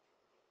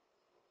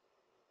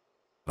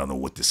 I don't know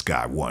what this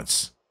guy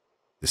wants.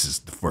 This is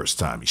the first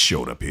time he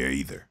showed up here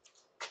either.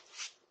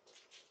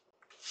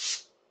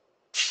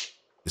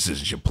 This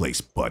isn't your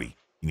place, buddy.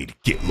 You need to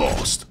get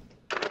lost.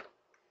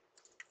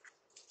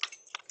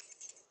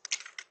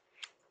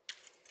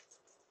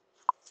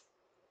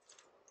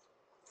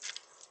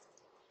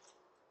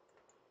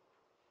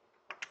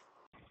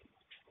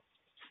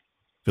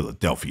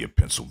 Philadelphia,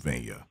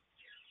 Pennsylvania.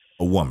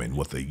 A woman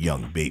with a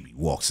young baby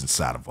walks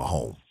inside of a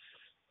home,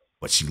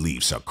 but she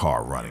leaves her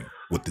car running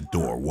with the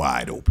door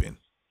wide open.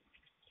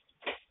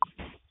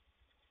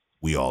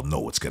 We all know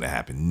what's gonna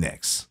happen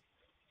next.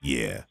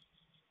 Yeah,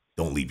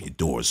 don't leave your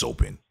doors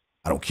open.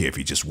 I don't care if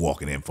you're just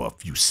walking in for a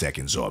few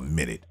seconds or a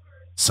minute.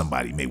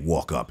 Somebody may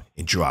walk up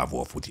and drive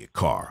off with your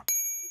car.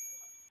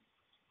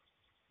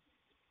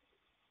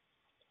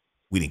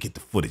 We didn't get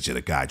the footage of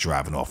the guy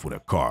driving off with her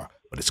car,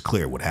 but it's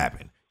clear what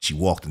happened. She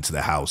walked into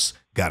the house,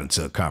 got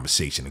into a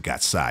conversation, and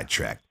got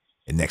sidetracked.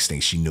 And next thing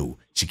she knew,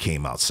 she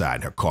came outside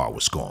and her car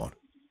was gone.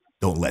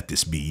 Don't let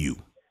this be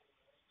you.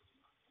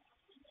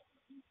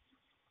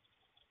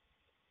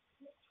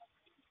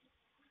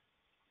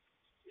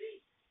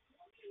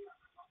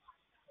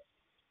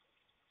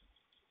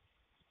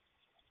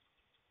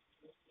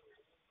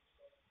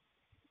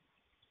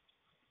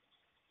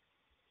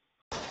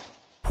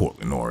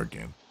 Portland,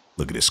 Oregon.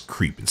 Look at this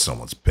creep in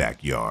someone's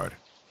backyard.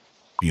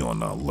 Be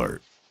on the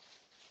alert.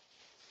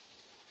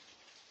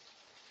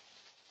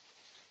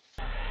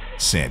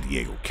 San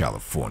Diego,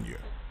 California.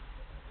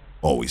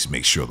 Always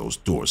make sure those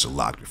doors are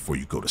locked before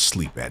you go to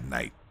sleep at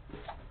night.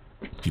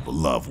 People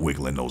love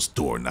wiggling those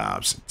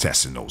doorknobs and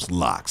testing those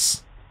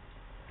locks.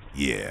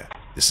 Yeah,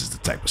 this is the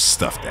type of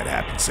stuff that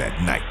happens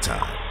at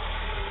nighttime.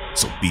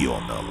 So be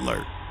on the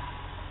alert.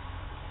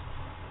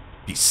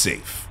 Be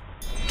safe.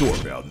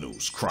 Doorbell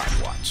News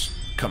Crime Watch,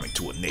 coming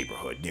to a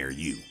neighborhood near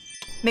you.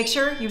 Make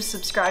sure you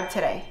subscribe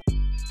today.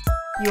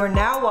 You are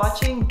now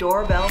watching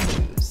Doorbell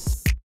News.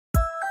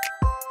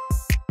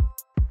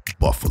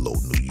 Buffalo,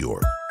 New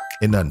York.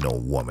 An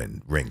unknown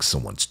woman rings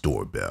someone's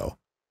doorbell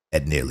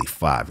at nearly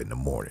 5 in the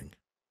morning.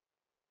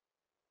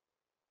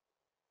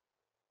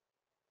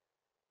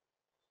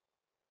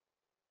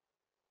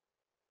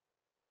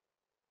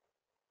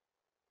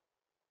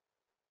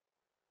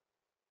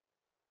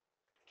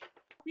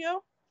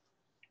 You?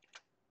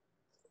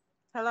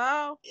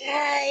 Hello?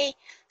 Hey,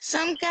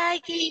 some guy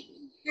gave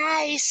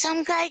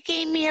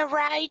me a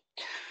ride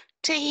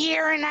to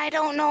here and I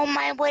don't know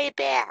my way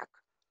back.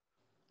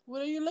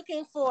 What are you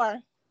looking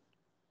for?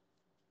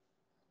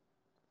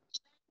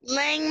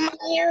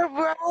 Langmeyer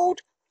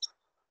Road,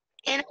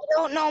 and I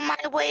don't know my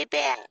way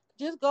back.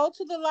 Just go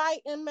to the light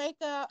and make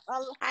I'm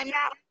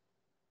not.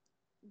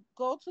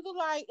 Go to the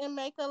light and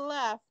make a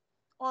left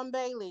on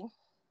Bailey.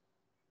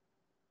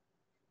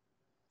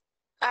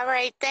 All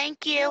right,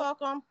 thank you. You're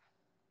welcome.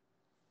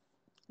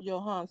 Yo,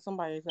 hon,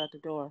 somebody's at the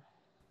door.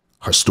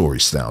 Her story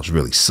sounds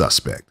really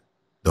suspect.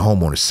 The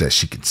homeowner says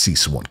she can see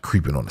someone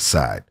creeping on the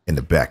side in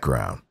the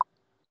background.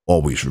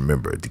 Always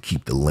remember to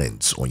keep the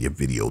lens on your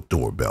video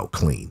doorbell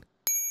clean.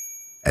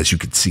 As you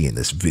can see in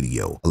this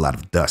video, a lot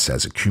of dust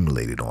has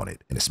accumulated on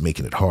it, and it's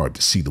making it hard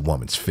to see the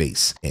woman's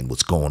face and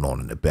what's going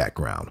on in the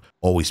background.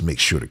 Always make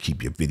sure to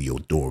keep your video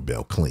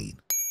doorbell clean.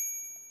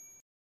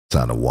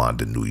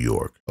 Tonawanda, New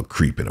York. A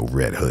creep in a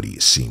red hoodie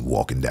is seen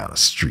walking down a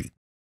street.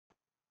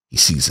 He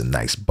sees a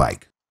nice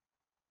bike.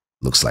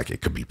 Looks like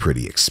it could be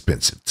pretty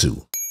expensive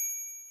too.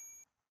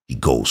 He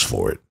goes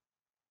for it.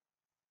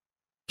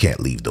 Can't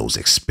leave those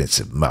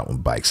expensive mountain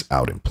bikes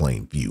out in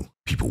plain view.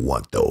 People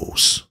want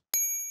those.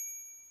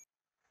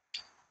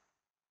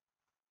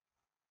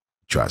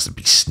 Tries to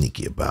be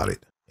sneaky about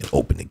it and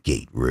open the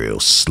gate real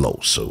slow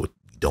so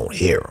you don't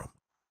hear him.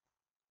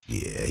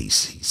 Yeah,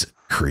 he's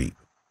a creep.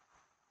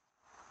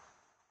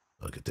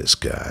 Look at this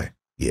guy.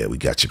 Yeah, we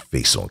got your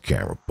face on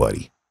camera,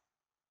 buddy.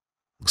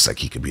 Looks like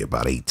he could be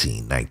about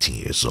 18, 19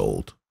 years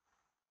old.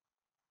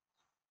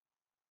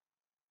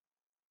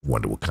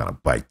 Wonder what kind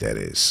of bike that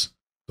is.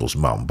 Those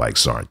mountain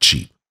bikes aren't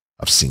cheap.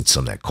 I've seen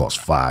some that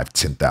cost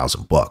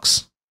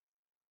 $5,000-$10,000.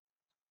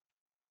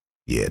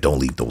 Yeah, don't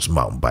leave those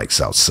mountain bikes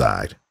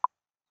outside.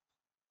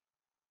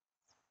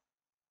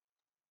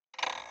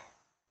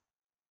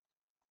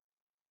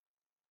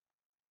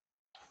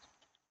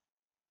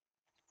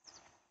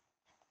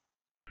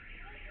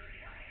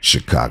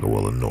 Chicago,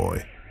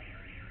 Illinois.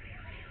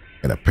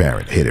 An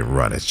apparent hit and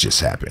run has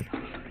just happened,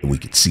 and we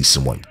can see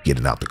someone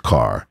getting out the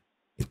car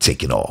and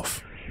taking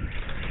off.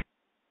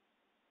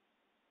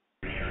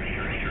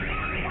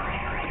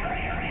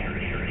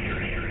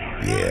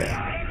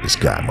 Yeah, this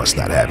guy must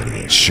not have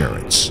any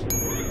insurance.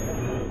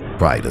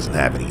 Probably doesn't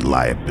have any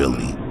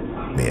liability.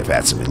 May have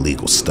had some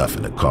illegal stuff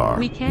in the car.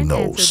 We can't Who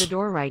answer knows? the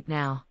door right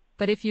now,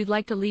 but if you'd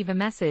like to leave a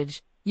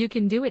message, you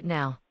can do it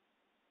now.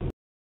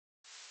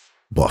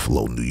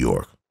 Buffalo, New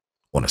York.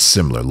 On a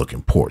similar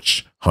looking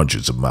porch,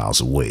 hundreds of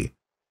miles away,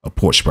 a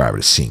porch pirate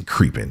is seen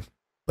creeping,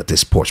 but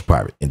this porch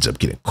pirate ends up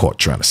getting caught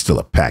trying to steal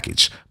a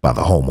package by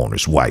the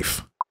homeowner's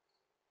wife.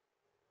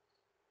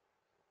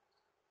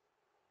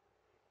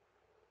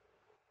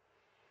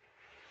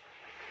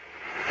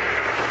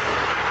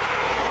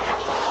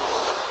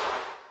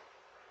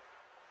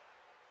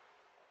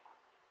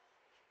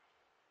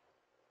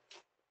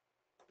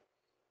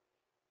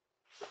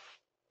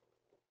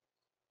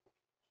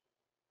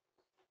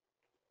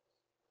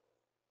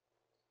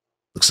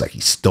 Looks like he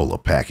stole a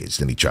package,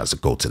 then he tries to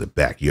go to the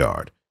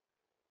backyard.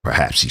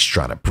 Perhaps he's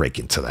trying to break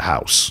into the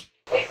house.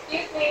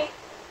 Excuse me.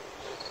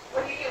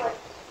 What are you doing?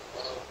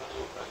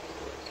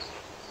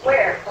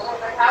 Where? Behind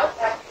my house?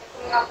 After you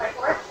clean off my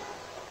porch?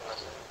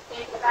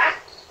 Can you go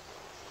back?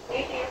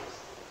 Thank you.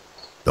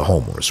 The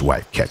homeowner's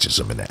wife catches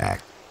him in the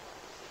act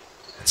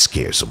and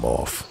scares him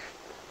off.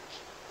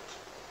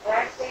 And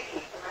I say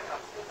keep to my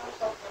house. There's no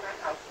soap in my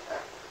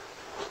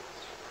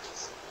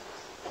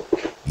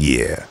house.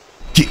 Yeah,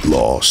 get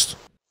lost.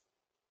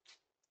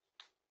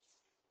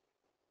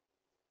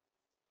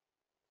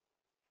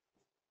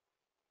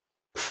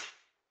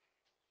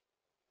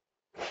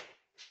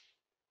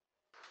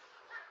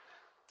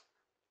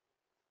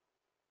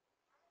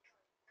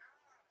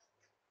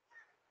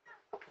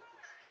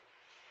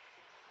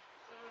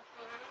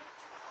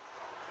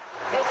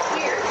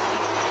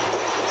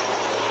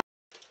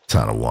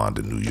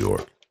 Tonawanda, New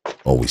York.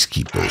 Always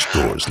keep those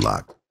doors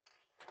locked.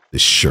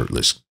 This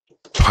shirtless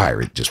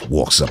pirate just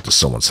walks up to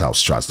someone's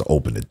house, tries to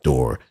open the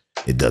door.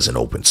 It doesn't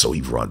open, so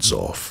he runs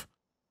off.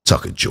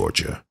 Tucker,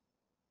 Georgia.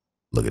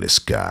 Look at this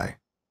guy.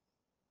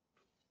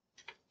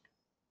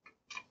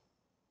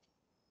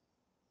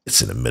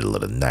 It's in the middle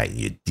of the night and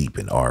you're deep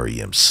in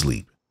REM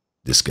sleep.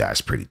 This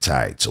guy's pretty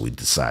tired, so he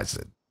decides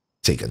to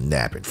take a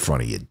nap in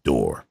front of your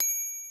door.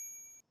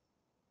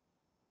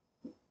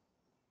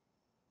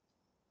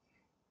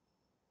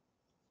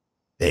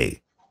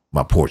 Hey,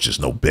 my porch is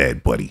no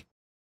bed, buddy.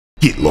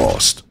 Get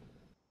lost.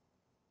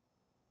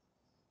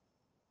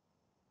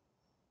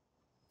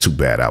 Too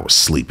bad I was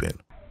sleeping.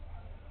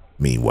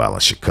 Meanwhile, in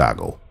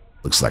Chicago,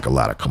 looks like a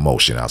lot of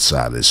commotion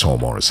outside of this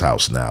homeowner's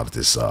house now that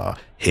this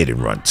hit and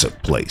run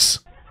took place.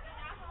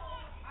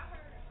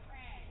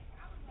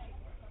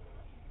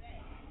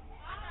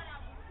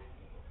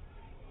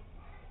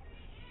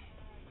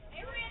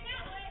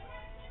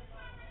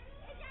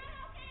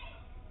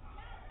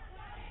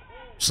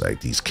 It's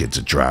like these kids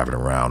are driving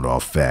around all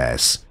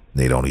fast.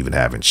 And they don't even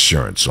have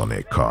insurance on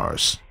their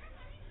cars.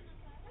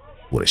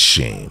 What a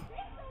shame.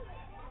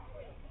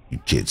 You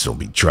kids don't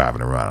be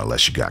driving around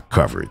unless you got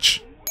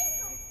coverage.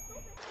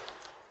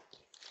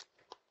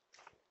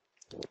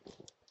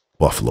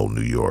 Buffalo,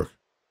 New York.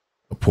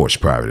 A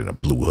porch pirate in a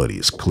blue hoodie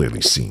is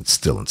clearly seen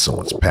stealing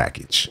someone's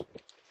package.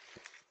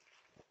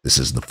 This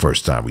isn't the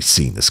first time we've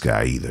seen this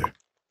guy either.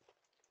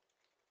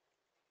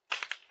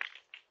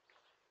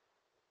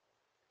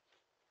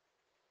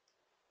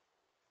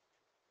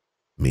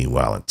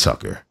 Meanwhile, in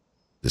Tucker,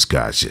 this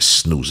guy's just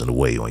snoozing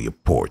away on your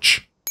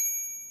porch.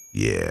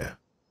 Yeah,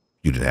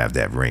 you didn't have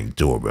that Ring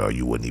doorbell,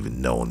 you wouldn't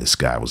even know this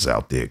guy was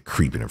out there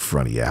creeping in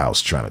front of your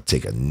house trying to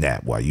take a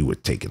nap while you were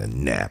taking a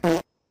nap.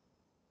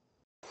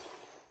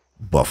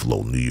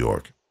 Buffalo, New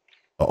York.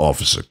 An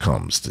officer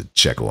comes to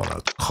check on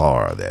a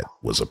car that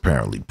was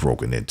apparently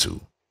broken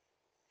into.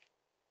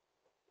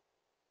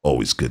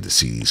 Always good to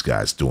see these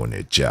guys doing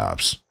their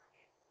jobs.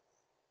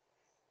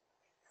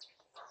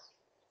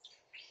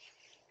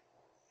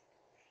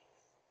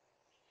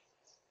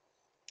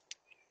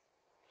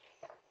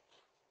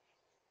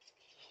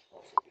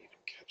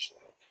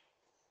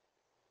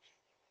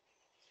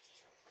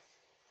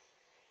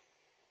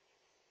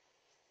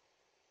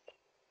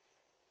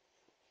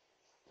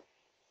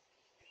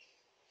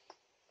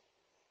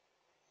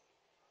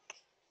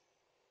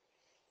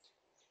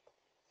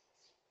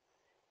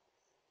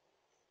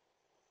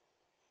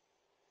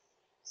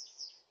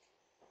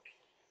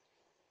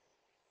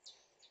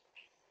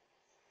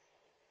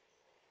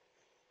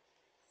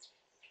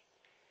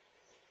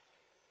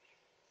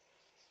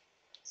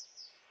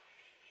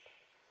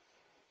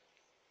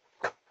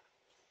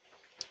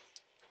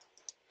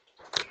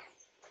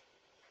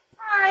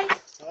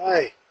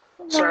 Hi.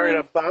 Sorry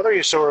to bother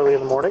you so early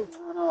in the morning.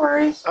 No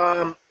worries.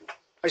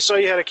 I saw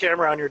you had a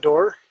camera on your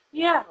door.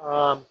 Yeah.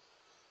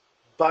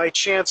 By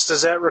chance,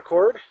 does that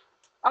record?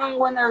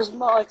 When there's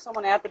like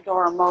someone at the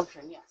door in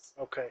motion, yes.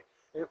 Okay.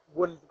 It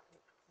wouldn't,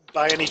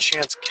 by any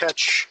chance,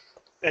 catch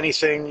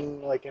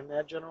anything like in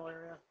that general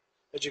area?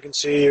 As you can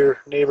see, your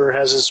neighbor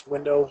has his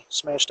window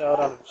smashed out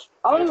on his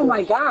Oh vehicle.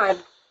 my God.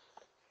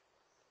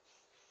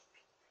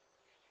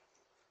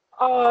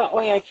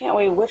 Wait, I can't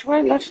wait. Which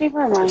one? Which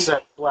neighbor am I? It's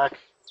that black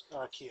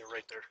Kia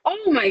right there.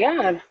 Oh my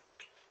god.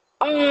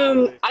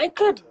 I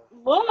could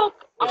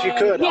look. If you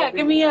could, yeah,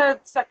 give me a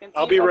second.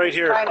 I'll be right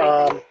here.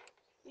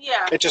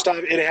 Yeah.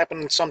 It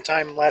happened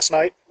sometime last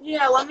night.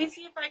 Yeah, let me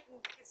see if I can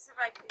pick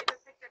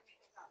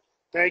anything up.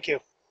 Thank you.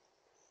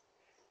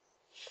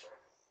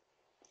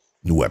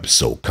 New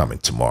episode coming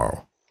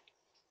tomorrow.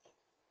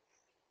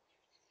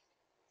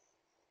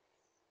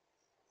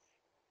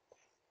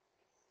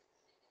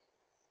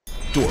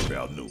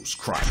 Doorbell News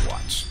Crime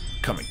Watch,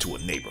 coming to a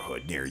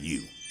neighborhood near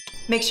you.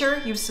 Make sure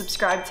you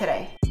subscribe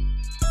today.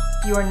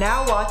 You are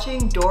now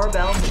watching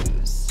Doorbell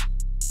News.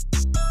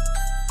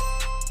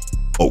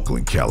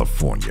 Oakland,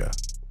 California.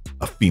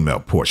 A female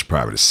porch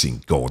pirate is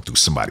seen going through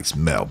somebody's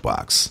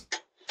mailbox.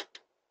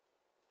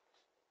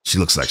 She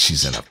looks like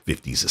she's in her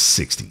 50s or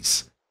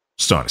 60s.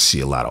 Starting to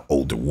see a lot of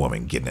older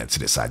women getting into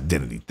this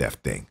identity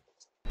theft thing.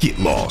 Get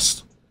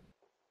lost.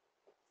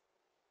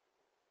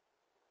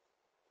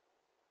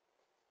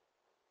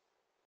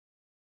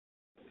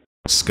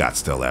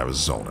 Scottsdale,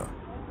 Arizona.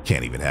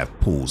 Can't even have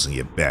pools in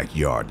your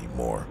backyard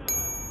anymore.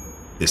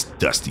 This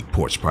dusty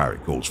porch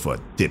pirate goes for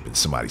a dip in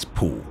somebody's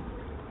pool.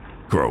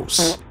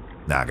 Gross.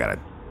 Now I gotta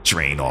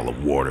drain all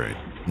the water.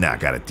 Now I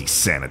gotta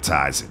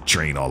desanitize and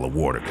drain all the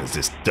water because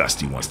this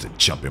dusty wants to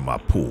jump in my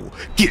pool.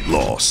 Get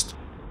lost.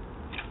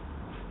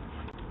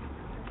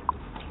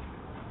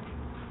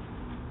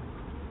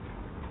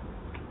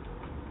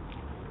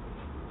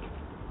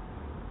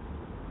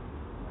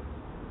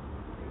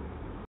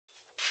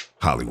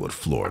 Hollywood,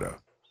 Florida.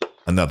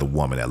 Another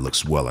woman that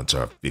looks well into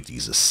her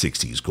 50s or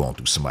 60s going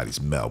through somebody's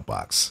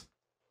mailbox.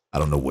 I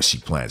don't know what she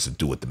plans to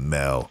do with the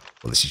mail,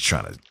 whether she's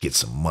trying to get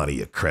some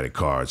money or credit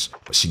cards,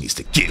 but she needs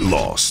to get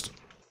lost.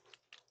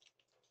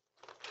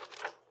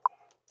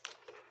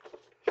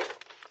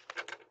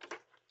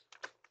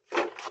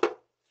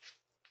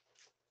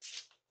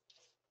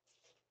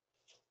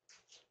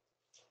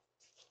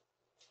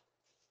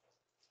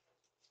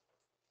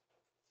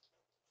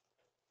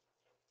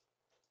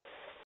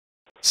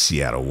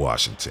 Seattle,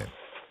 Washington.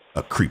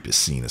 A creep is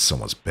seen in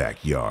someone's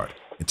backyard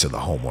until the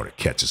homeowner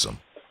catches him.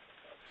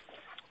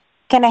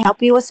 Can I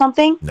help you with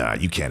something? Nah,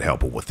 you can't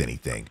help her with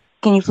anything.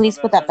 Can you please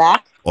put that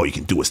back? All you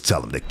can do is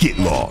tell him to get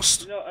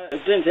lost. No, I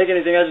didn't take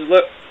anything. I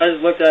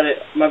just looked at it.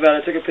 My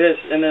bad. I took a piss,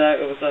 and then I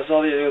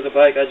saw it was a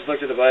bike. I just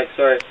looked at the bike.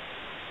 Sorry.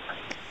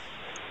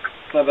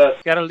 My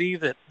bad. Gotta leave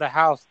the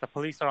house. The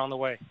police are on the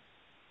way.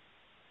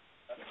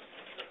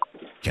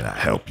 Can I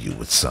help you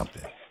with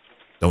something?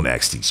 Don't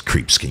ask these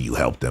creeps, can you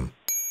help them?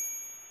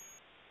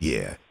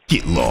 Yeah,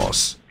 get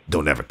lost.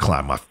 Don't ever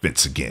climb my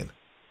fence again.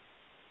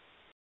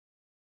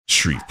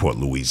 Shreveport,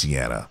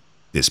 Louisiana.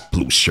 This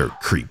blue shirt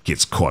creep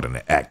gets caught in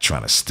the act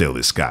trying to steal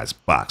this guy's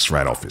box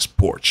right off his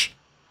porch.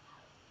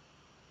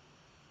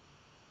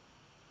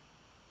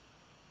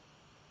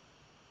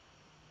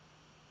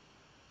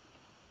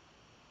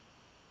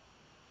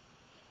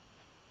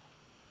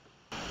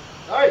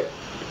 Hey,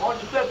 why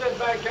don't you set that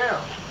back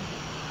down?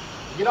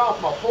 Get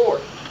off my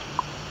porch.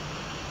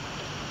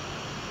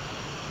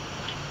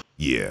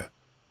 Yeah,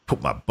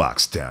 put my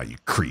box down, you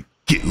creep.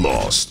 Get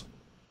lost.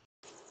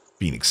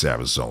 Phoenix,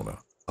 Arizona.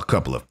 A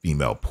couple of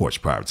female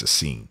porch pirates are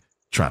seen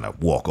trying to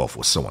walk off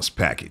with someone's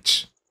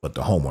package, but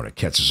the homeowner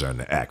catches her in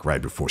the act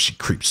right before she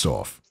creeps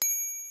off.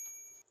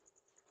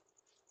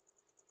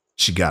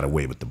 She got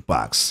away with the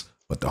box,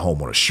 but the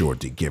homeowner sure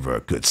did give her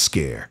a good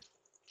scare.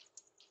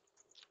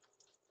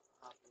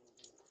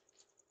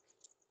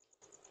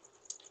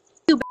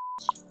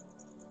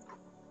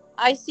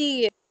 I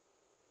see you.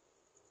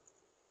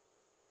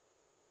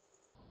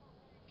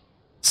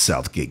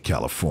 Southgate,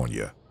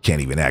 California. Can't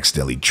even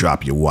accidentally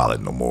drop your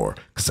wallet no more,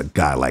 because a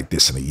guy like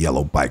this in a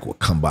yellow bike will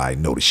come by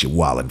and notice your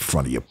wallet in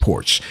front of your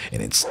porch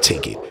and then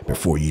take it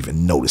before you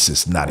even notice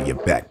it's not in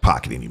your back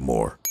pocket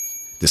anymore.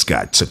 This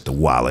guy took the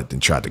wallet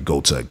and tried to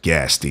go to a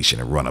gas station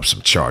and run up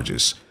some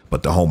charges,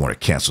 but the homeowner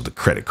canceled the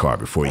credit card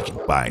before he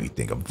can buy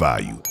anything of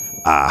value.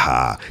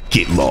 Aha,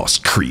 get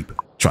lost, creep.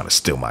 Trying to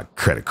steal my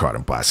credit card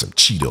and buy some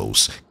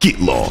Cheetos. Get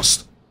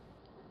lost.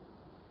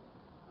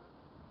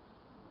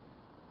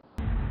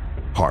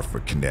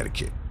 Hartford,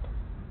 Connecticut.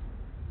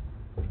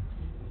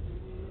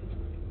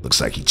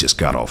 Looks like he just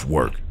got off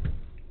work.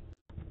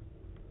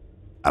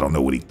 I don't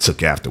know what he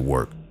took after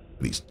work,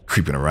 but he's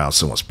creeping around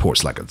someone's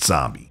porch like a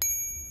zombie.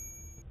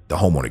 The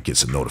homeowner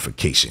gets a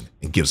notification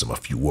and gives him a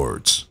few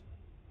words.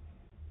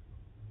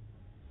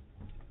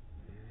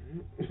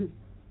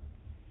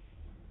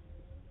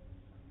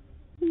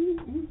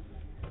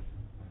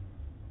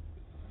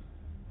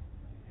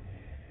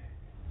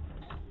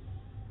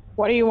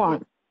 What do you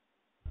want?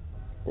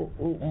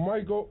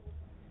 Michael.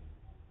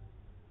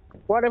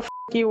 What the f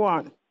you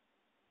want?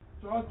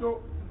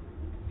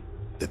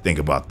 The thing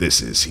about this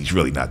is he's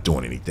really not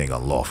doing anything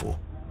unlawful.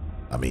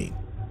 I mean,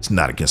 it's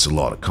not against the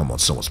law to come on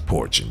someone's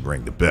porch and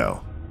ring the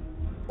bell.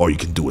 All you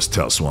can do is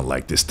tell someone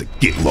like this to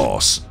get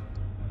lost.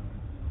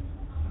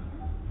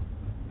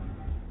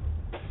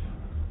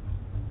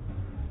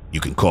 You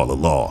can call the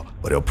law,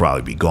 but they'll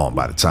probably be gone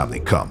by the time they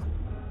come.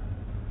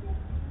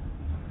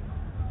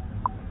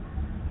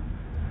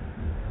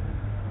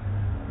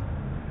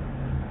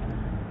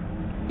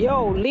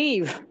 Yo,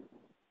 leave.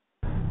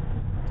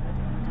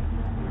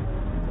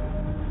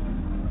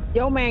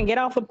 Yo, man, get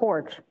off the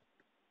porch.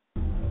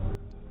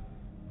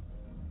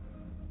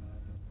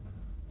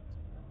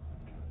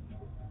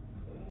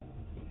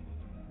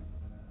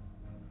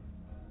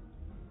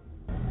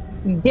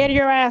 Get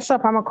your ass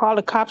up. I'm gonna call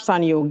the cops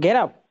on you. Get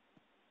up.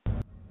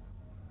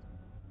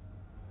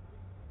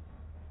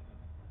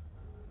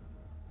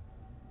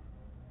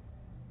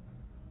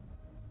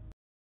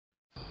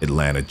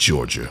 Atlanta,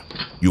 Georgia.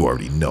 You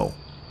already know.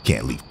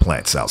 Can't leave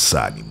plants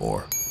outside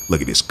anymore.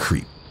 Look at this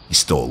creep. He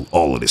stole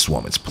all of this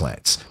woman's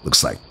plants.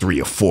 Looks like 3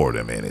 or 4 of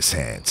them in his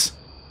hands.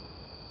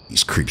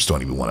 These creeps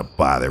don't even want to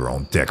buy their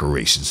own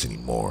decorations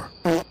anymore.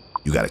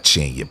 You gotta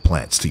chain your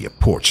plants to your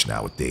porch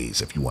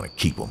nowadays if you want to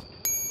keep them.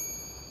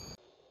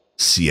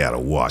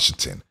 Seattle,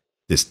 Washington.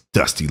 This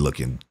dusty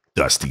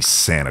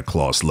Santa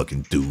Claus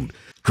looking dude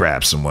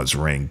grabs someone's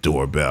Ring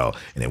doorbell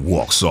and then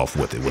walks off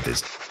with it with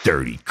his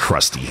dirty,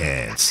 crusty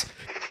hands.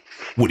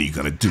 What are you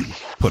gonna do?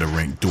 Put a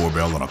Ring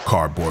doorbell on a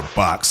cardboard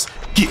box?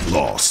 Get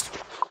lost.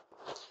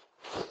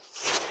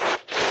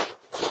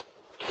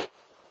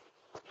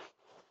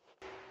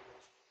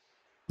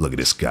 Look at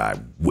this guy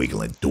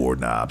wiggling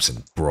doorknobs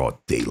in broad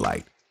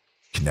daylight.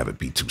 Can never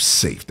be too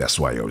safe. That's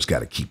why you always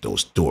gotta keep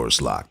those doors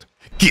locked.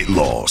 Get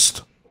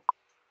lost.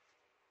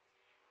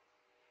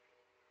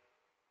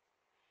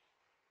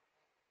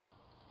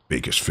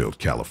 Bakersfield,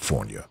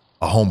 California.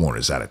 A homeowner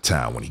is out of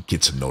town when he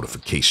gets a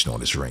notification on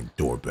his Ring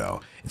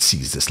doorbell and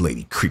sees this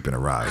lady creeping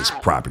around his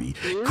property,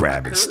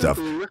 grabbing stuff,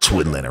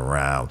 twiddling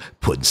around,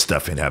 putting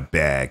stuff in her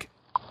bag.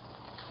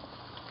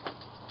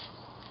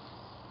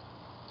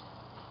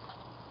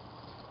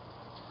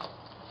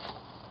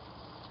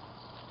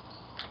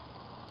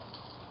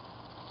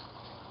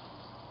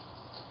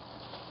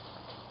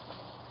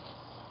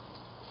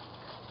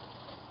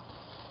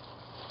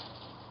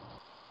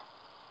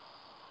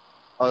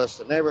 Oh, that's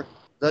the neighbor. Is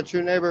that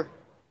your neighbor?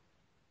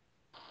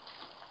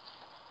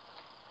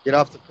 Get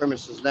off the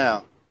premises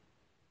now.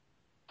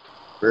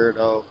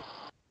 Weirdo.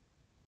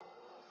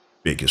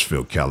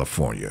 Bakersfield,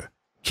 California.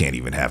 Can't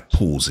even have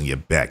pools in your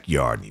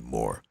backyard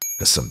anymore,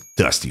 because some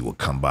dusty will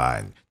come by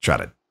and try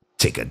to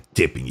take a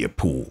dip in your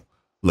pool.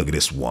 Look at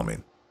this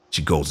woman.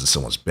 She goes in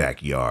someone's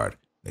backyard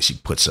and she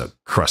puts her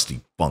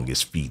crusty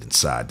fungus feet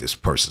inside this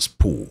person's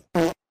pool.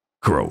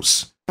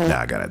 Gross.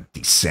 Now I gotta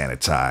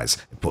desanitize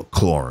and put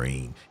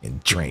chlorine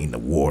and drain the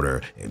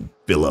water and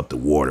fill up the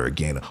water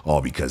again,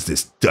 all because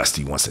this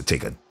dusty wants to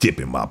take a dip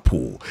in my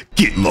pool.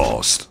 Get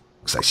lost.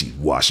 Looks like she's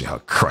washing her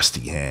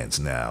crusty hands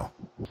now.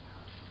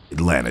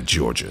 Atlanta,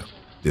 Georgia.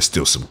 There's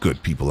still some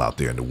good people out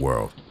there in the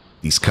world.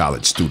 These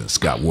college students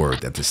got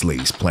word that this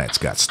lady's plants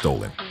got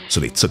stolen,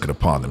 so they took it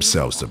upon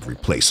themselves to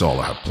replace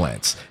all of her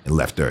plants and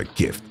left her a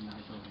gift.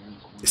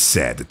 It's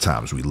sad the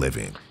times we live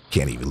in.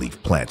 Can't even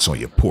leave plants on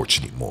your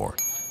porch anymore.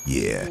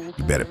 Yeah,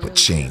 you better put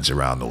chains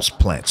around those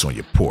plants on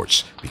your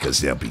porch because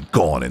they'll be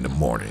gone in the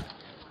morning.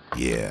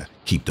 Yeah,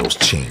 keep those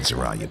chains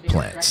around your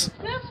plants.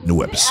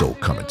 New episode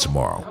coming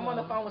tomorrow. I'm on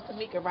the phone with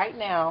Tamika right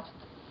now.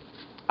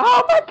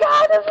 Oh my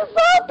God, this is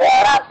so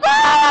beautiful!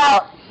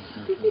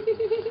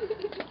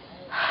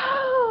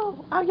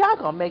 Oh, y'all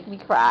gonna make me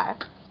cry.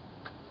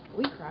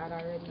 We cried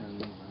already.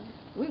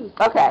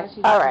 Okay,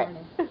 all right.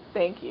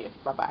 Thank you.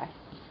 Bye-bye.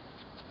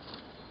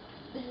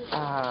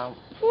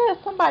 Yeah,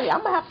 somebody,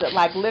 I'm gonna have to,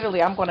 like,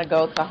 literally, I'm gonna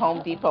go to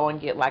Home Depot and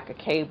get like a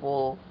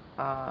cable,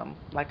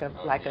 like a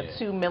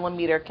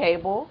 2mm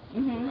cable.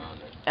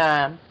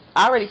 I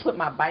already put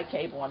my bike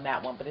cable on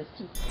that one, but it's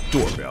too.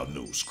 Doorbell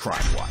News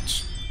Crime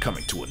Watch,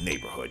 coming to a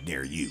neighborhood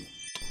near you.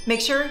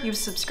 Make sure you've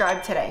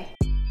subscribed today.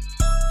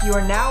 You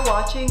are now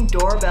watching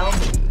Doorbell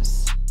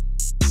News.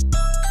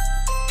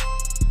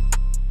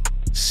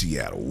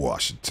 Seattle,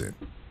 Washington.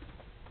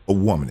 A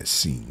woman is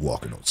seen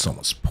walking on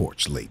someone's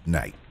porch late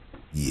night.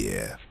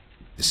 Yeah,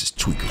 this is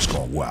Tweakers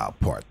Gone Wild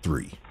Part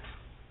 3.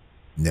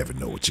 Never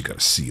know what you're gonna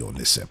see on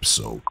this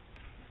episode.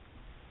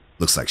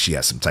 Looks like she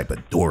has some type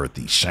of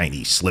Dorothy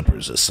shiny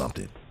slippers or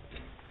something.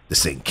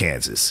 This ain't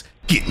Kansas.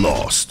 Get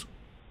lost.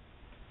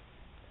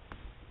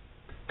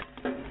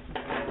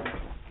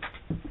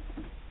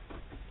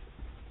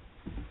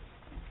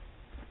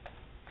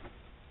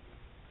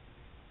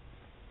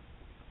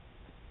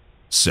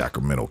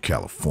 Sacramento,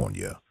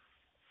 California.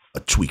 A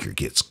tweaker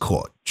gets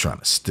caught trying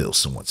to steal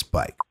someone's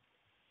bike.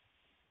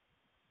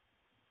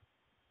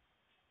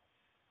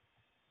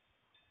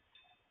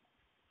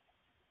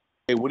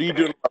 Hey, what are you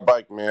doing on my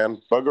bike, man?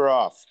 Bugger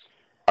off.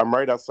 I'm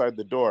right outside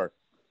the door.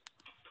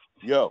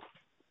 Yo.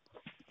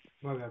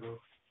 My bad, bro.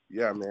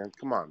 Yeah, man.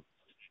 Come on.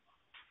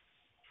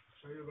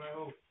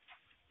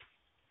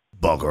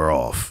 Bugger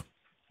off.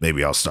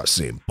 Maybe I'll start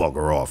saying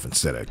bugger off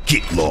instead of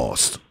get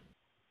lost.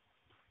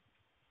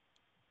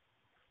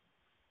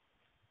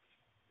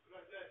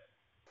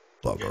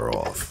 Bugger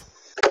off.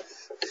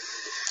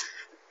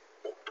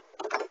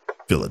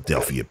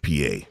 Philadelphia,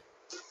 PA.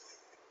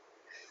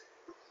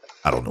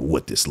 I don't know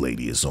what this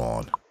lady is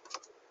on.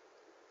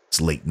 It's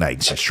late night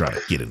and she's trying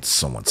to get into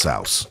someone's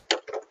house.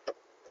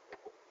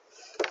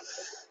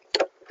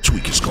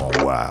 Tweakers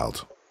Gone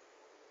Wild.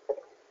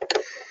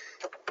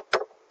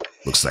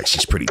 Looks like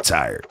she's pretty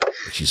tired.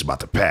 Like she's about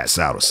to pass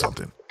out or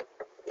something.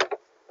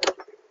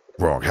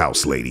 Wrong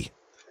house, lady.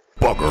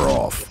 Bugger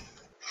off.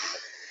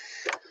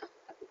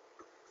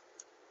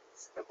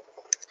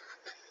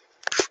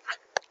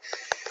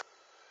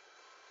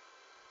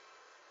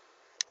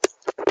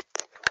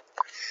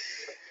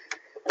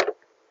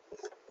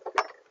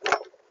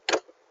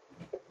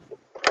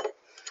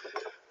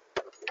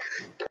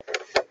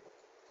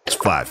 It's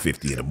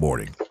 5:50 in the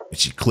morning, and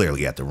she's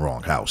clearly at the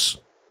wrong house.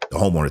 The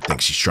homeowner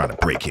thinks she's trying to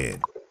break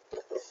in.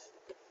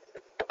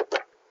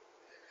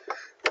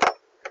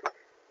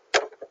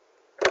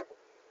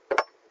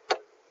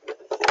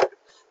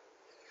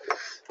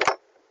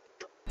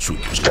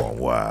 Tweaker's going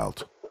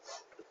wild.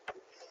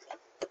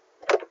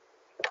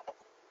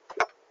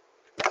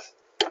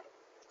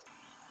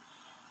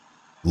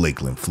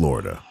 Lakeland,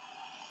 Florida.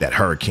 That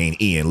Hurricane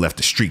Ian left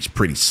the streets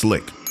pretty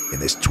slick,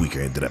 and this tweaker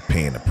ended up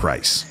paying the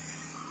price.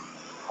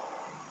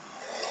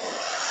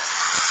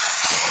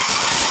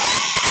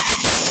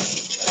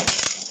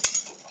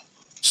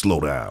 Slow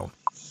down.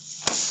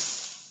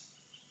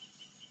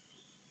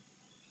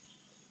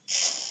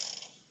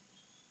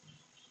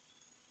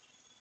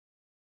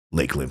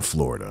 Lakeland,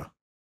 Florida.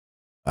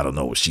 I don't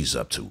know what she's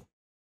up to,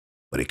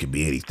 but it could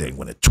be anything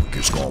when a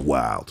tweaker's gone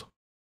wild.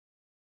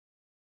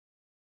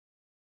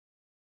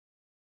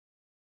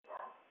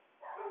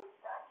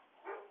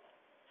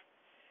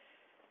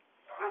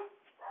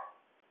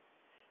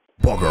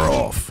 Bugger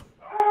off.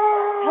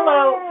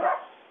 Hello.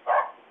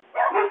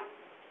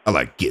 I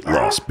like Get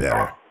Lost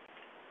better.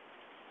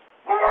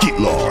 Get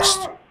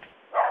lost.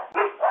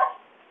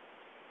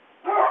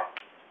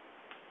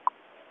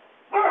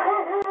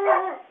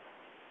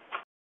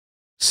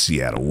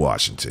 Seattle,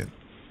 Washington.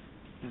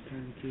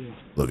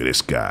 Look at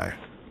this guy.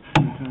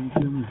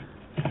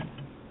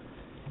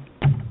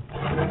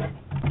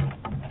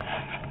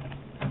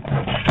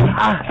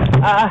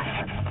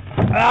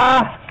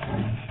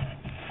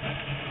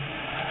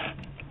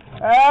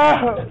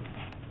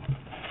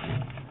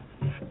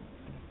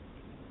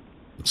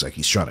 Looks like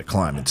he's trying to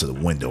climb into the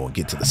window and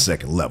get to the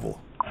second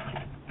level.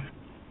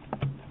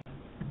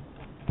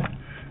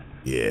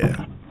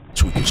 Yeah,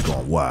 tweaker's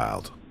gone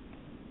wild.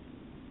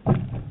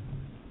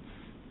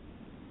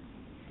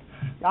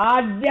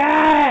 God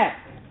damn!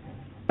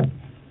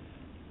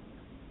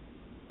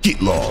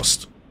 Get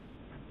lost.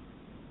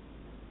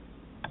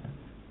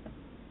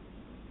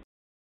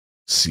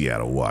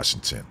 Seattle,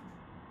 Washington.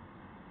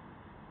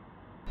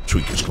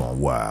 Tweaker's gone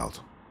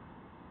wild.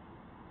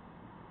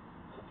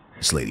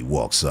 This lady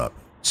walks up,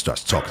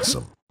 starts talking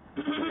some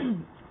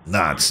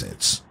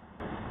nonsense.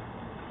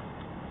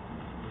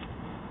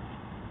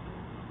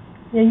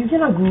 Yeah, you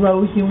cannot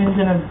grow humans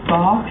in a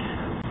box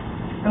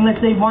unless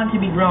they want to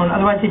be grown.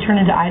 Otherwise, they turn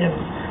into items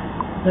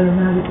that are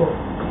magical.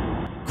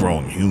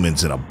 Growing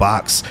humans in a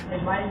box?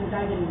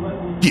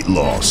 Get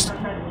lost.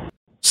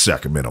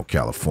 Sacramento,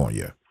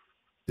 California.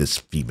 This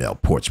female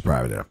porch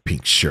private in a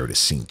pink shirt is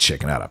seen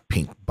checking out a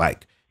pink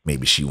bike.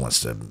 Maybe she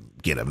wants to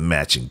get a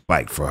matching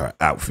bike for her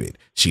outfit.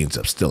 She ends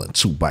up stealing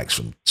 2 bikes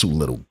from 2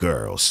 little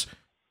girls.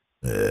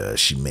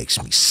 She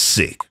makes me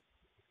sick.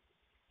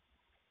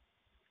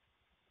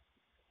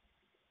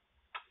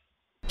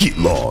 Get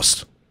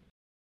lost.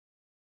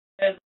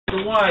 That's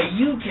why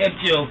you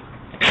kept your...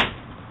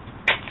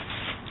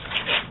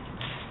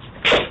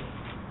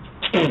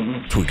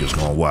 Tweaker's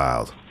gone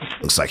wild.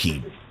 Looks like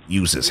he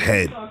used his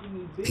head.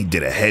 He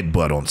did a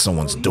headbutt on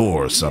someone's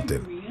door or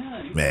something.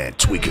 Man,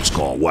 Tweaker's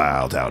gone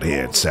wild out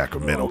here in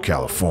Sacramento,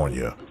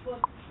 California.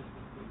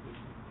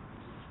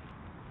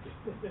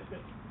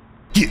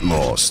 Get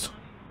lost.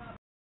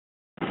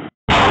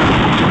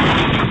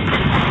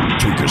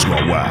 Tweaker's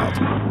gone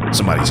wild.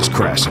 Somebody just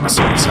crashed into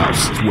someone's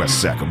house. It's West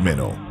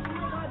Sacramento.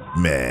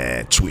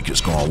 Man,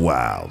 Tweaker's gone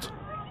wild.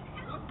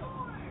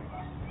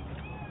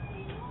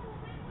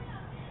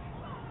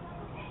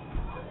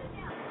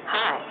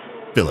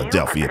 Hi.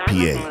 Philadelphia,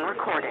 PA.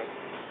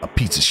 A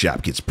pizza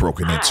shop gets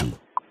broken into.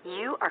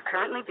 You are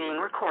currently being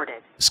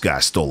recorded. This guy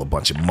stole a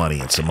bunch of money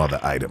and some other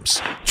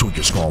items.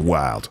 Tweaker's gone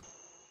wild.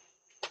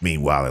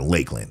 Meanwhile, in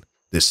Lakeland,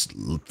 this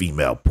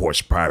female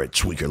porch pirate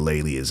tweaker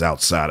lady is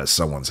outside of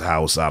someone's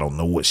house. I don't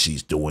know what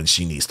she's doing.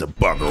 She needs to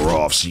bugger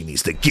off. She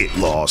needs to get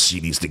lost. She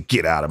needs to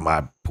get out of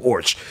my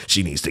porch.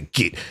 She needs to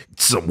get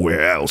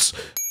somewhere else.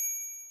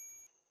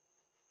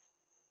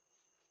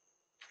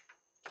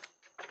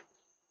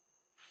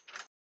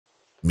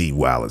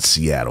 Meanwhile, in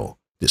Seattle,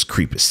 this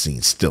creep is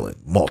seen stealing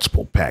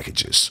multiple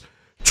packages.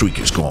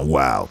 Tweaker's gone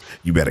wild.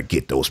 You better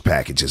get those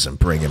packages and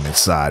bring them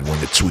inside when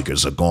the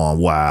tweakers are gone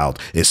wild.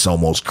 It's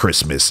almost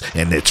Christmas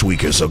and the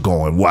tweakers are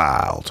going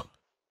wild.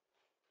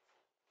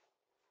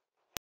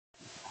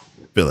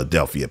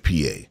 Philadelphia,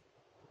 PA.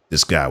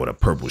 This guy with a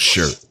purple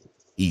shirt,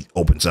 he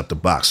opens up the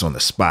box on the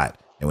spot,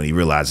 and when he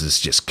realizes it's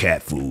just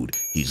cat food,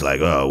 he's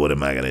like, oh, what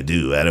am I gonna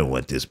do? I don't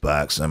want this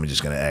box. I'm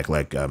just gonna act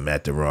like I'm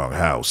at the wrong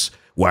house.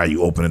 Why are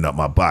you opening up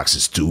my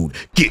boxes, dude?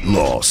 Get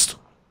lost.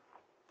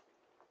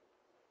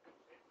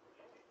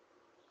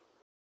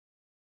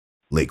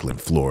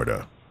 Lakeland,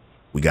 Florida.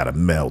 We got a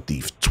male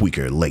thief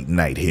tweaker late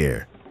night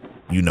here.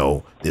 You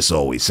know, this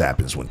always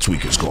happens when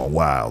tweakers gone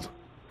wild.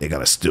 They're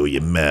gonna steal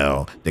your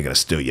mail, they're gonna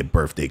steal your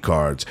birthday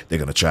cards, they're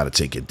gonna try to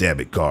take your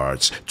debit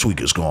cards.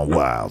 Tweakers gone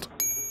wild.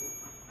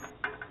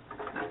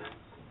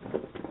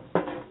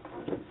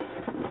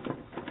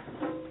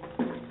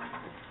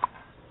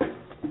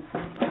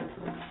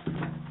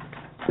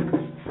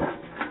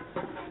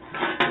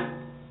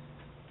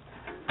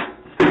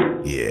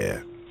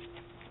 Yeah.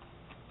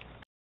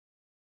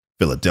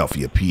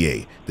 Philadelphia,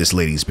 PA. This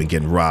lady's been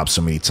getting robbed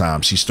so many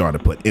times she started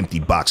to put empty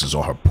boxes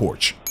on her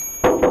porch.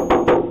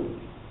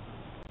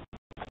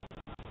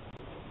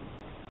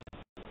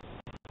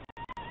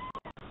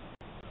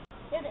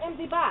 Here's an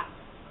empty box.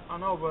 I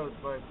know,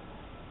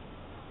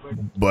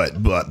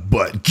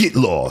 But, get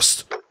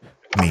lost.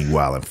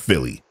 Meanwhile, in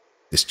Philly,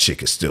 this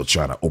chick is still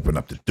trying to open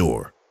up the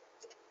door.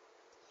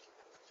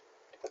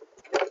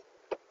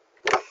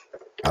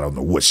 I don't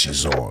know what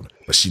she's on,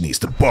 but she needs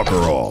to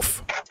bugger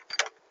off.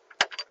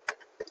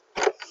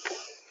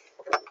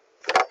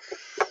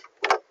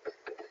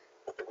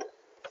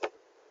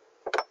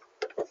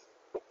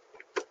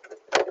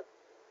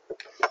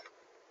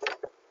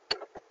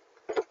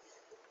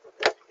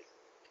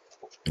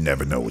 You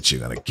never know what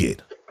you're gonna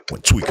get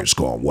when tweakers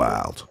gone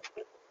wild.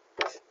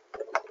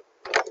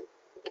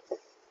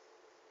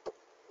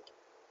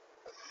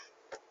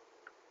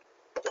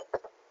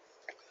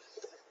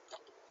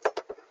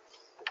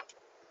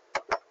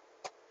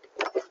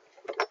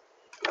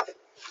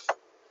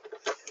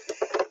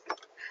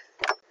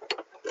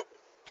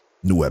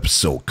 New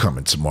episode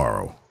coming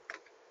tomorrow.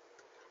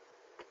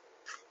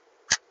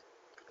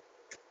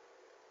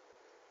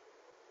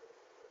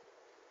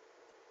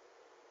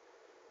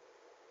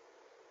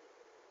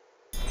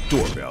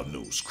 Doorbell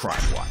News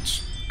Crime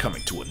Watch,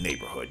 coming to a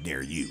neighborhood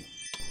near you.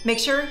 Make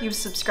sure you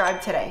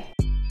subscribe today.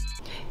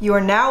 You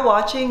are now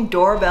watching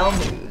Doorbell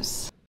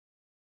News.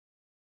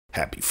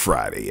 Happy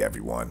Friday,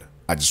 everyone.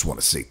 I just want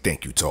to say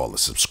thank you to all the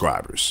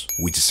subscribers.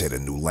 We just hit a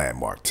new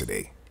landmark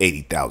today,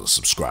 80,000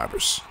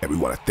 subscribers. And we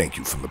want to thank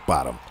you from the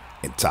bottom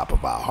and top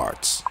of our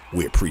hearts.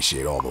 We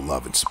appreciate all the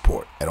love and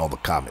support and all the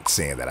comments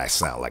saying that I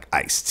sound like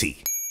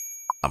Ice-T.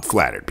 I'm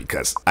flattered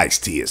because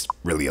Ice-T is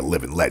really a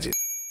living legend.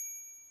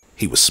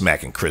 He was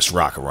smacking Chris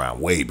Rock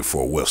around way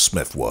before Will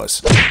Smith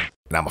was,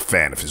 and I'm a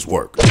fan of his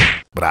work.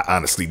 But I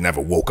honestly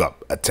never woke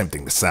up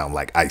attempting to sound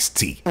like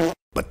Ice-T.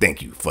 But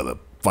thank you for the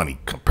funny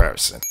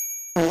comparison.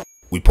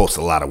 We post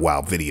a lot of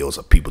wild videos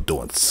of people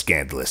doing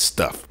scandalous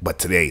stuff, but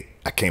today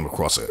I came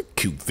across a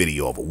cute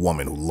video of a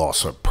woman who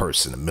lost her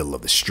purse in the middle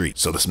of the street.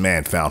 So this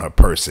man found her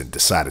purse and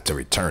decided to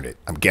return it.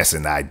 I'm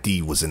guessing the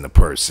ID was in the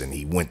purse and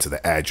he went to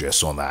the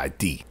address on the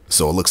ID.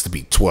 So it looks to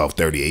be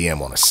 12:30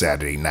 a.m. on a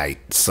Saturday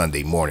night,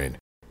 Sunday morning.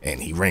 And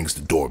he rings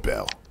the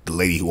doorbell. The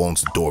lady who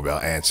owns the doorbell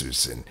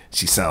answers, and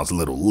she sounds a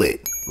little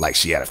lit, like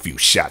she had a few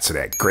shots of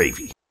that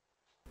gravy.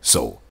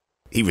 So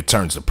he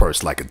returns the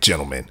purse like a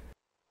gentleman,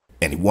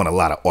 and he won a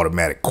lot of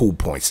automatic cool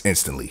points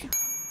instantly.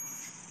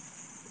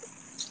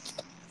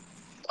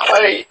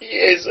 Hey,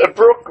 is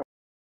Brooke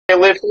you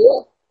live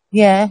here?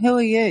 Yeah, who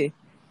are you?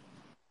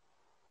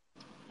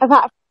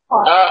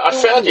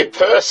 I found your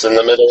purse in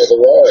the middle of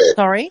the road.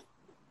 Sorry?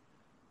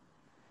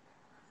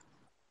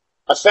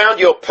 I found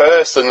your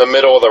purse in the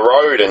middle of the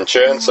road in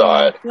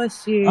Churnside. Oh,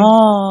 bless you.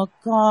 Oh,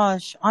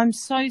 gosh. I'm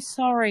so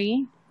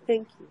sorry.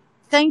 Thank you.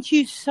 Thank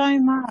you so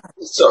much.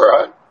 It's all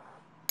right.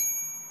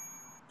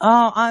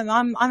 Oh,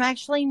 I'm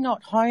actually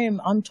not home.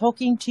 I'm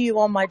talking to you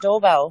on my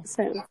doorbell.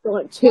 So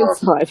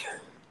Churnside.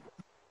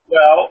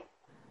 Well,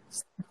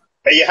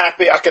 are you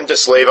happy I can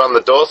just leave on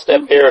the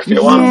doorstep here if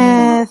you want?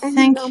 Yeah,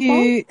 thank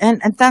you.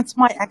 And that's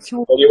my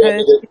actual Or do you want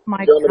me purse to, with my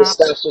do you want me to cup.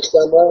 stash it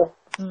somewhere?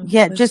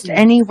 Yeah, just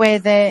anywhere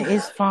there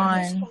is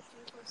fine.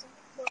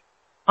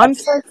 I'm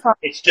so sorry.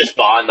 It's just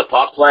behind the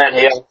pot plant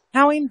here.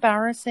 How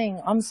embarrassing.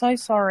 I'm so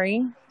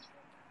sorry.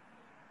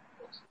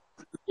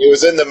 He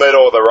was in the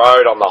middle of the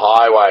road on the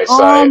highway, so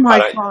Oh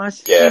my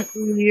gosh. yeah.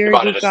 You're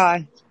a good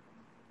guy.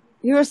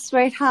 You're a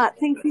sweetheart.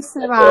 Thank you so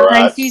much. all right.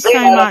 Thank you See so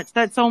you later. much.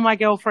 That's all my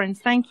girlfriends.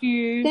 Thank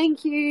you.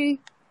 Thank you.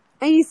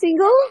 Are you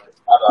single?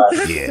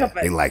 Yeah,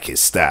 they like his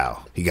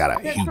style. He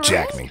got a Hugh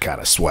Jackman kind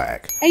of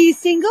swag. Are you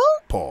single?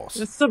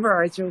 Pause.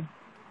 Rachel.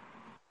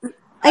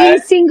 Are you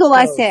single,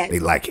 I said? They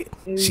like it.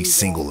 She's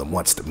single and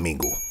wants to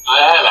mingle. I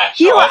am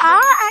actually. You are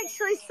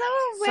actually so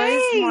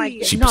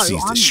sweet. She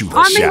proceeds to shoot her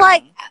I mean, shot.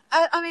 like,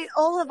 I mean,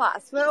 all of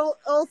us. Well,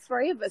 all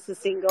three of us are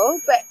single,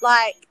 but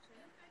like,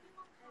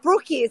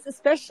 Brooke is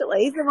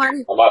especially the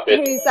one I might be.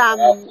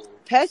 whose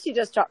purse you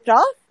just dropped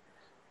off.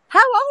 How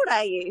old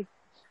are you?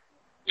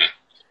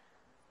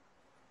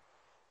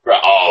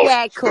 Right, oh.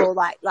 Yeah, cool.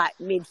 Like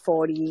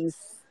mid-40s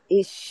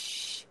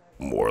ish.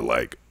 More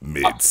like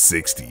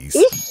mid-60s.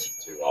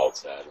 Ish. Too old,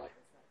 sadly.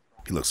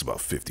 He looks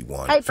about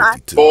 51, Hey, Bud.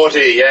 52. 40,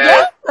 yeah.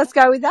 Yeah, let's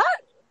go with that.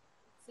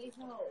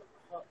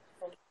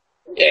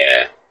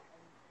 Yeah.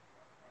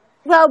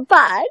 Well,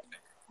 Bud,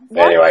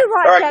 why Anyway, don't you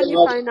write alright, down good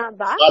your night. phone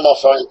number? I'm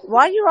off phone.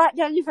 Why don't you write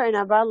down your phone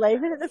number,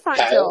 leave it at the front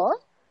Okay. door,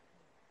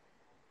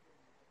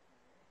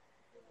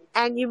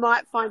 and you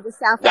might find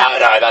yourself No, out.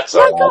 no, that's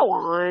No, all right. go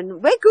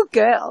on. We're good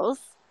girls.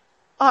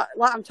 Oh,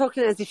 well, I'm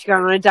talking as if you're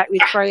going on a date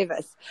with three of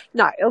us.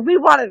 No, it'll be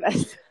one of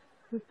us.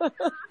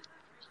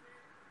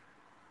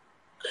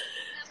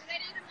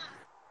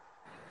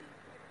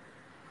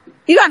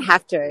 You don't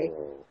have to.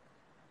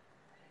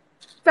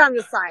 But I'm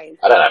just saying.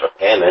 I don't have a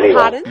pen anyway.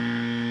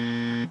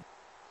 Pardon?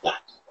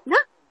 No.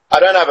 I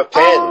don't have a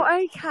pen.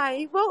 Oh,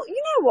 okay. Well,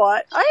 you know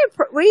what?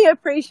 We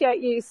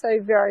appreciate you so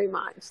very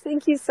much.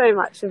 Thank you so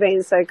much for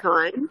being so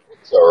kind.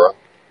 It's all right.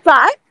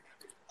 But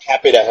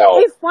Happy to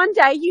help. if one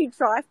day you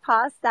drive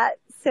past that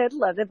said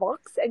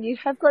letterbox and you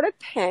have got a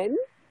pen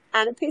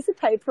and a piece of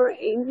paper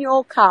in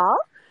your car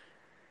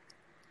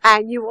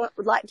and you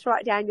would like to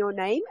write down your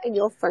name and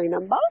your phone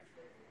number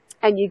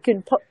and you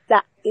can put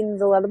that in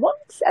the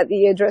letterbox at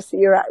the address that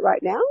you're at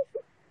right now,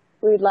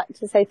 we'd like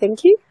to say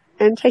thank you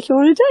and take you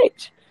on a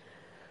date.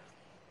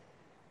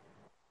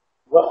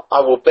 Well, I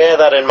will bear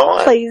that in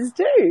mind. Please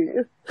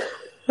do.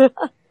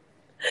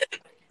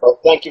 Well,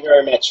 thank you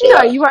very much for No,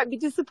 that. you won't be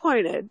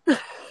disappointed.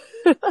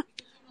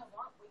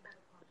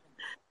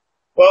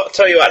 Well, I'll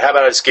tell you what, how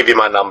about I just give you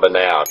my number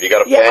now? Have you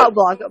got a pen? Yeah,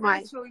 well, I got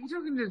mine. You're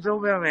talking to the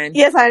doorbell man.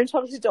 Yes, I am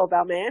talking to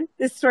Doorbell Man.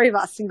 There's three of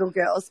us single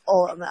girls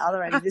all on the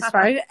other end of this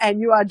phone, and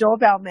you are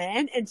Doorbell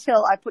Man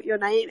until I put your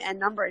name and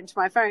number into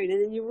my phone,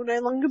 and then you will no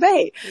longer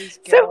be.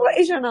 So what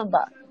is your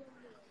number?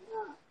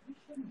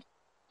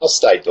 I'll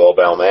stay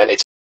Doorbell Man.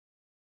 It's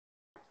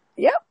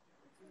Yep.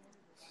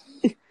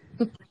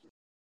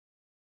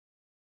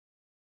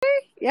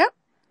 Yep.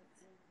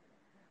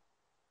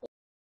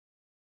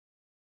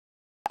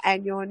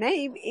 And your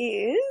name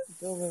is?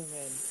 Doorbell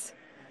man.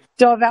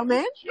 Doorbell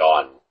Man?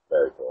 John.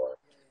 Very boring.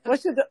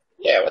 What's your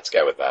Yeah, let's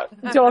go with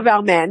that.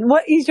 Doorbell Man?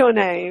 What is your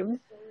name?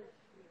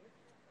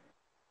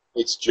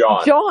 It's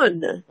John.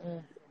 John.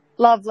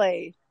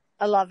 Lovely.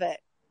 I love it.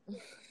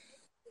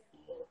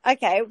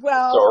 Okay,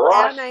 well, all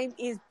right. our name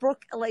is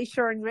Brooke,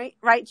 Alicia, and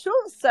Rachel,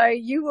 so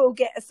you will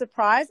get a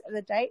surprise at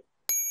the date.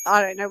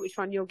 I don't know which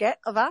one you'll get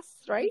of us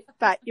three,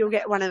 but you'll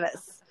get one of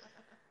us.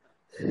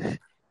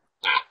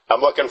 I'm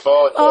looking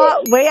forward to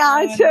Oh, it. we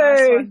are Nice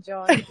too. one,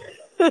 John.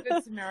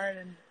 Good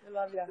Samaritan. We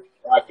love you.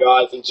 All right,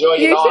 guys. Enjoy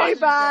your You night. too,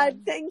 bud.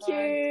 Thank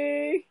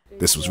you.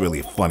 This was really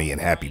a funny and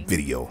happy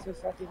video.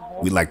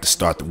 We like to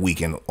start the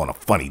weekend on a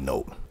funny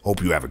note.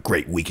 Hope you have a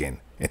great weekend,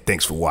 and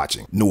thanks for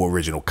watching. New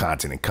original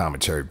content and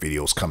commentary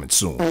videos coming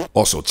soon.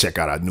 Also, check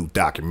out our new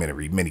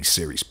documentary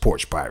miniseries,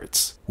 Porch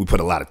Pirates. We put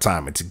a lot of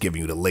time into giving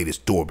you the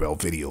latest doorbell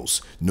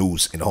videos,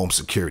 news, and home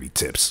security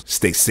tips.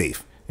 Stay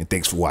safe, and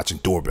thanks for watching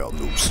Doorbell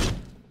News.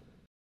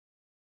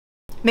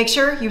 Make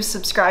sure you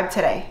subscribe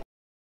today.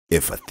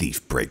 If a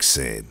thief breaks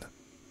in,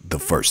 the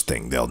first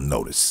thing they'll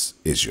notice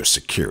is your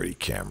security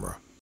camera.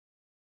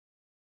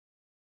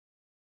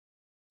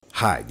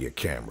 Hide your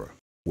camera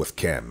with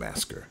Cam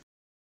Masker.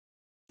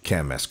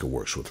 Cam Masker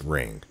works with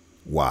Ring,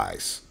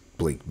 Wise,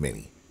 Blink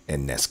Mini,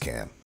 and Nest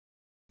Cam.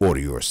 Order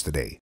yours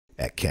today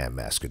at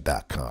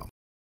cammasker.com.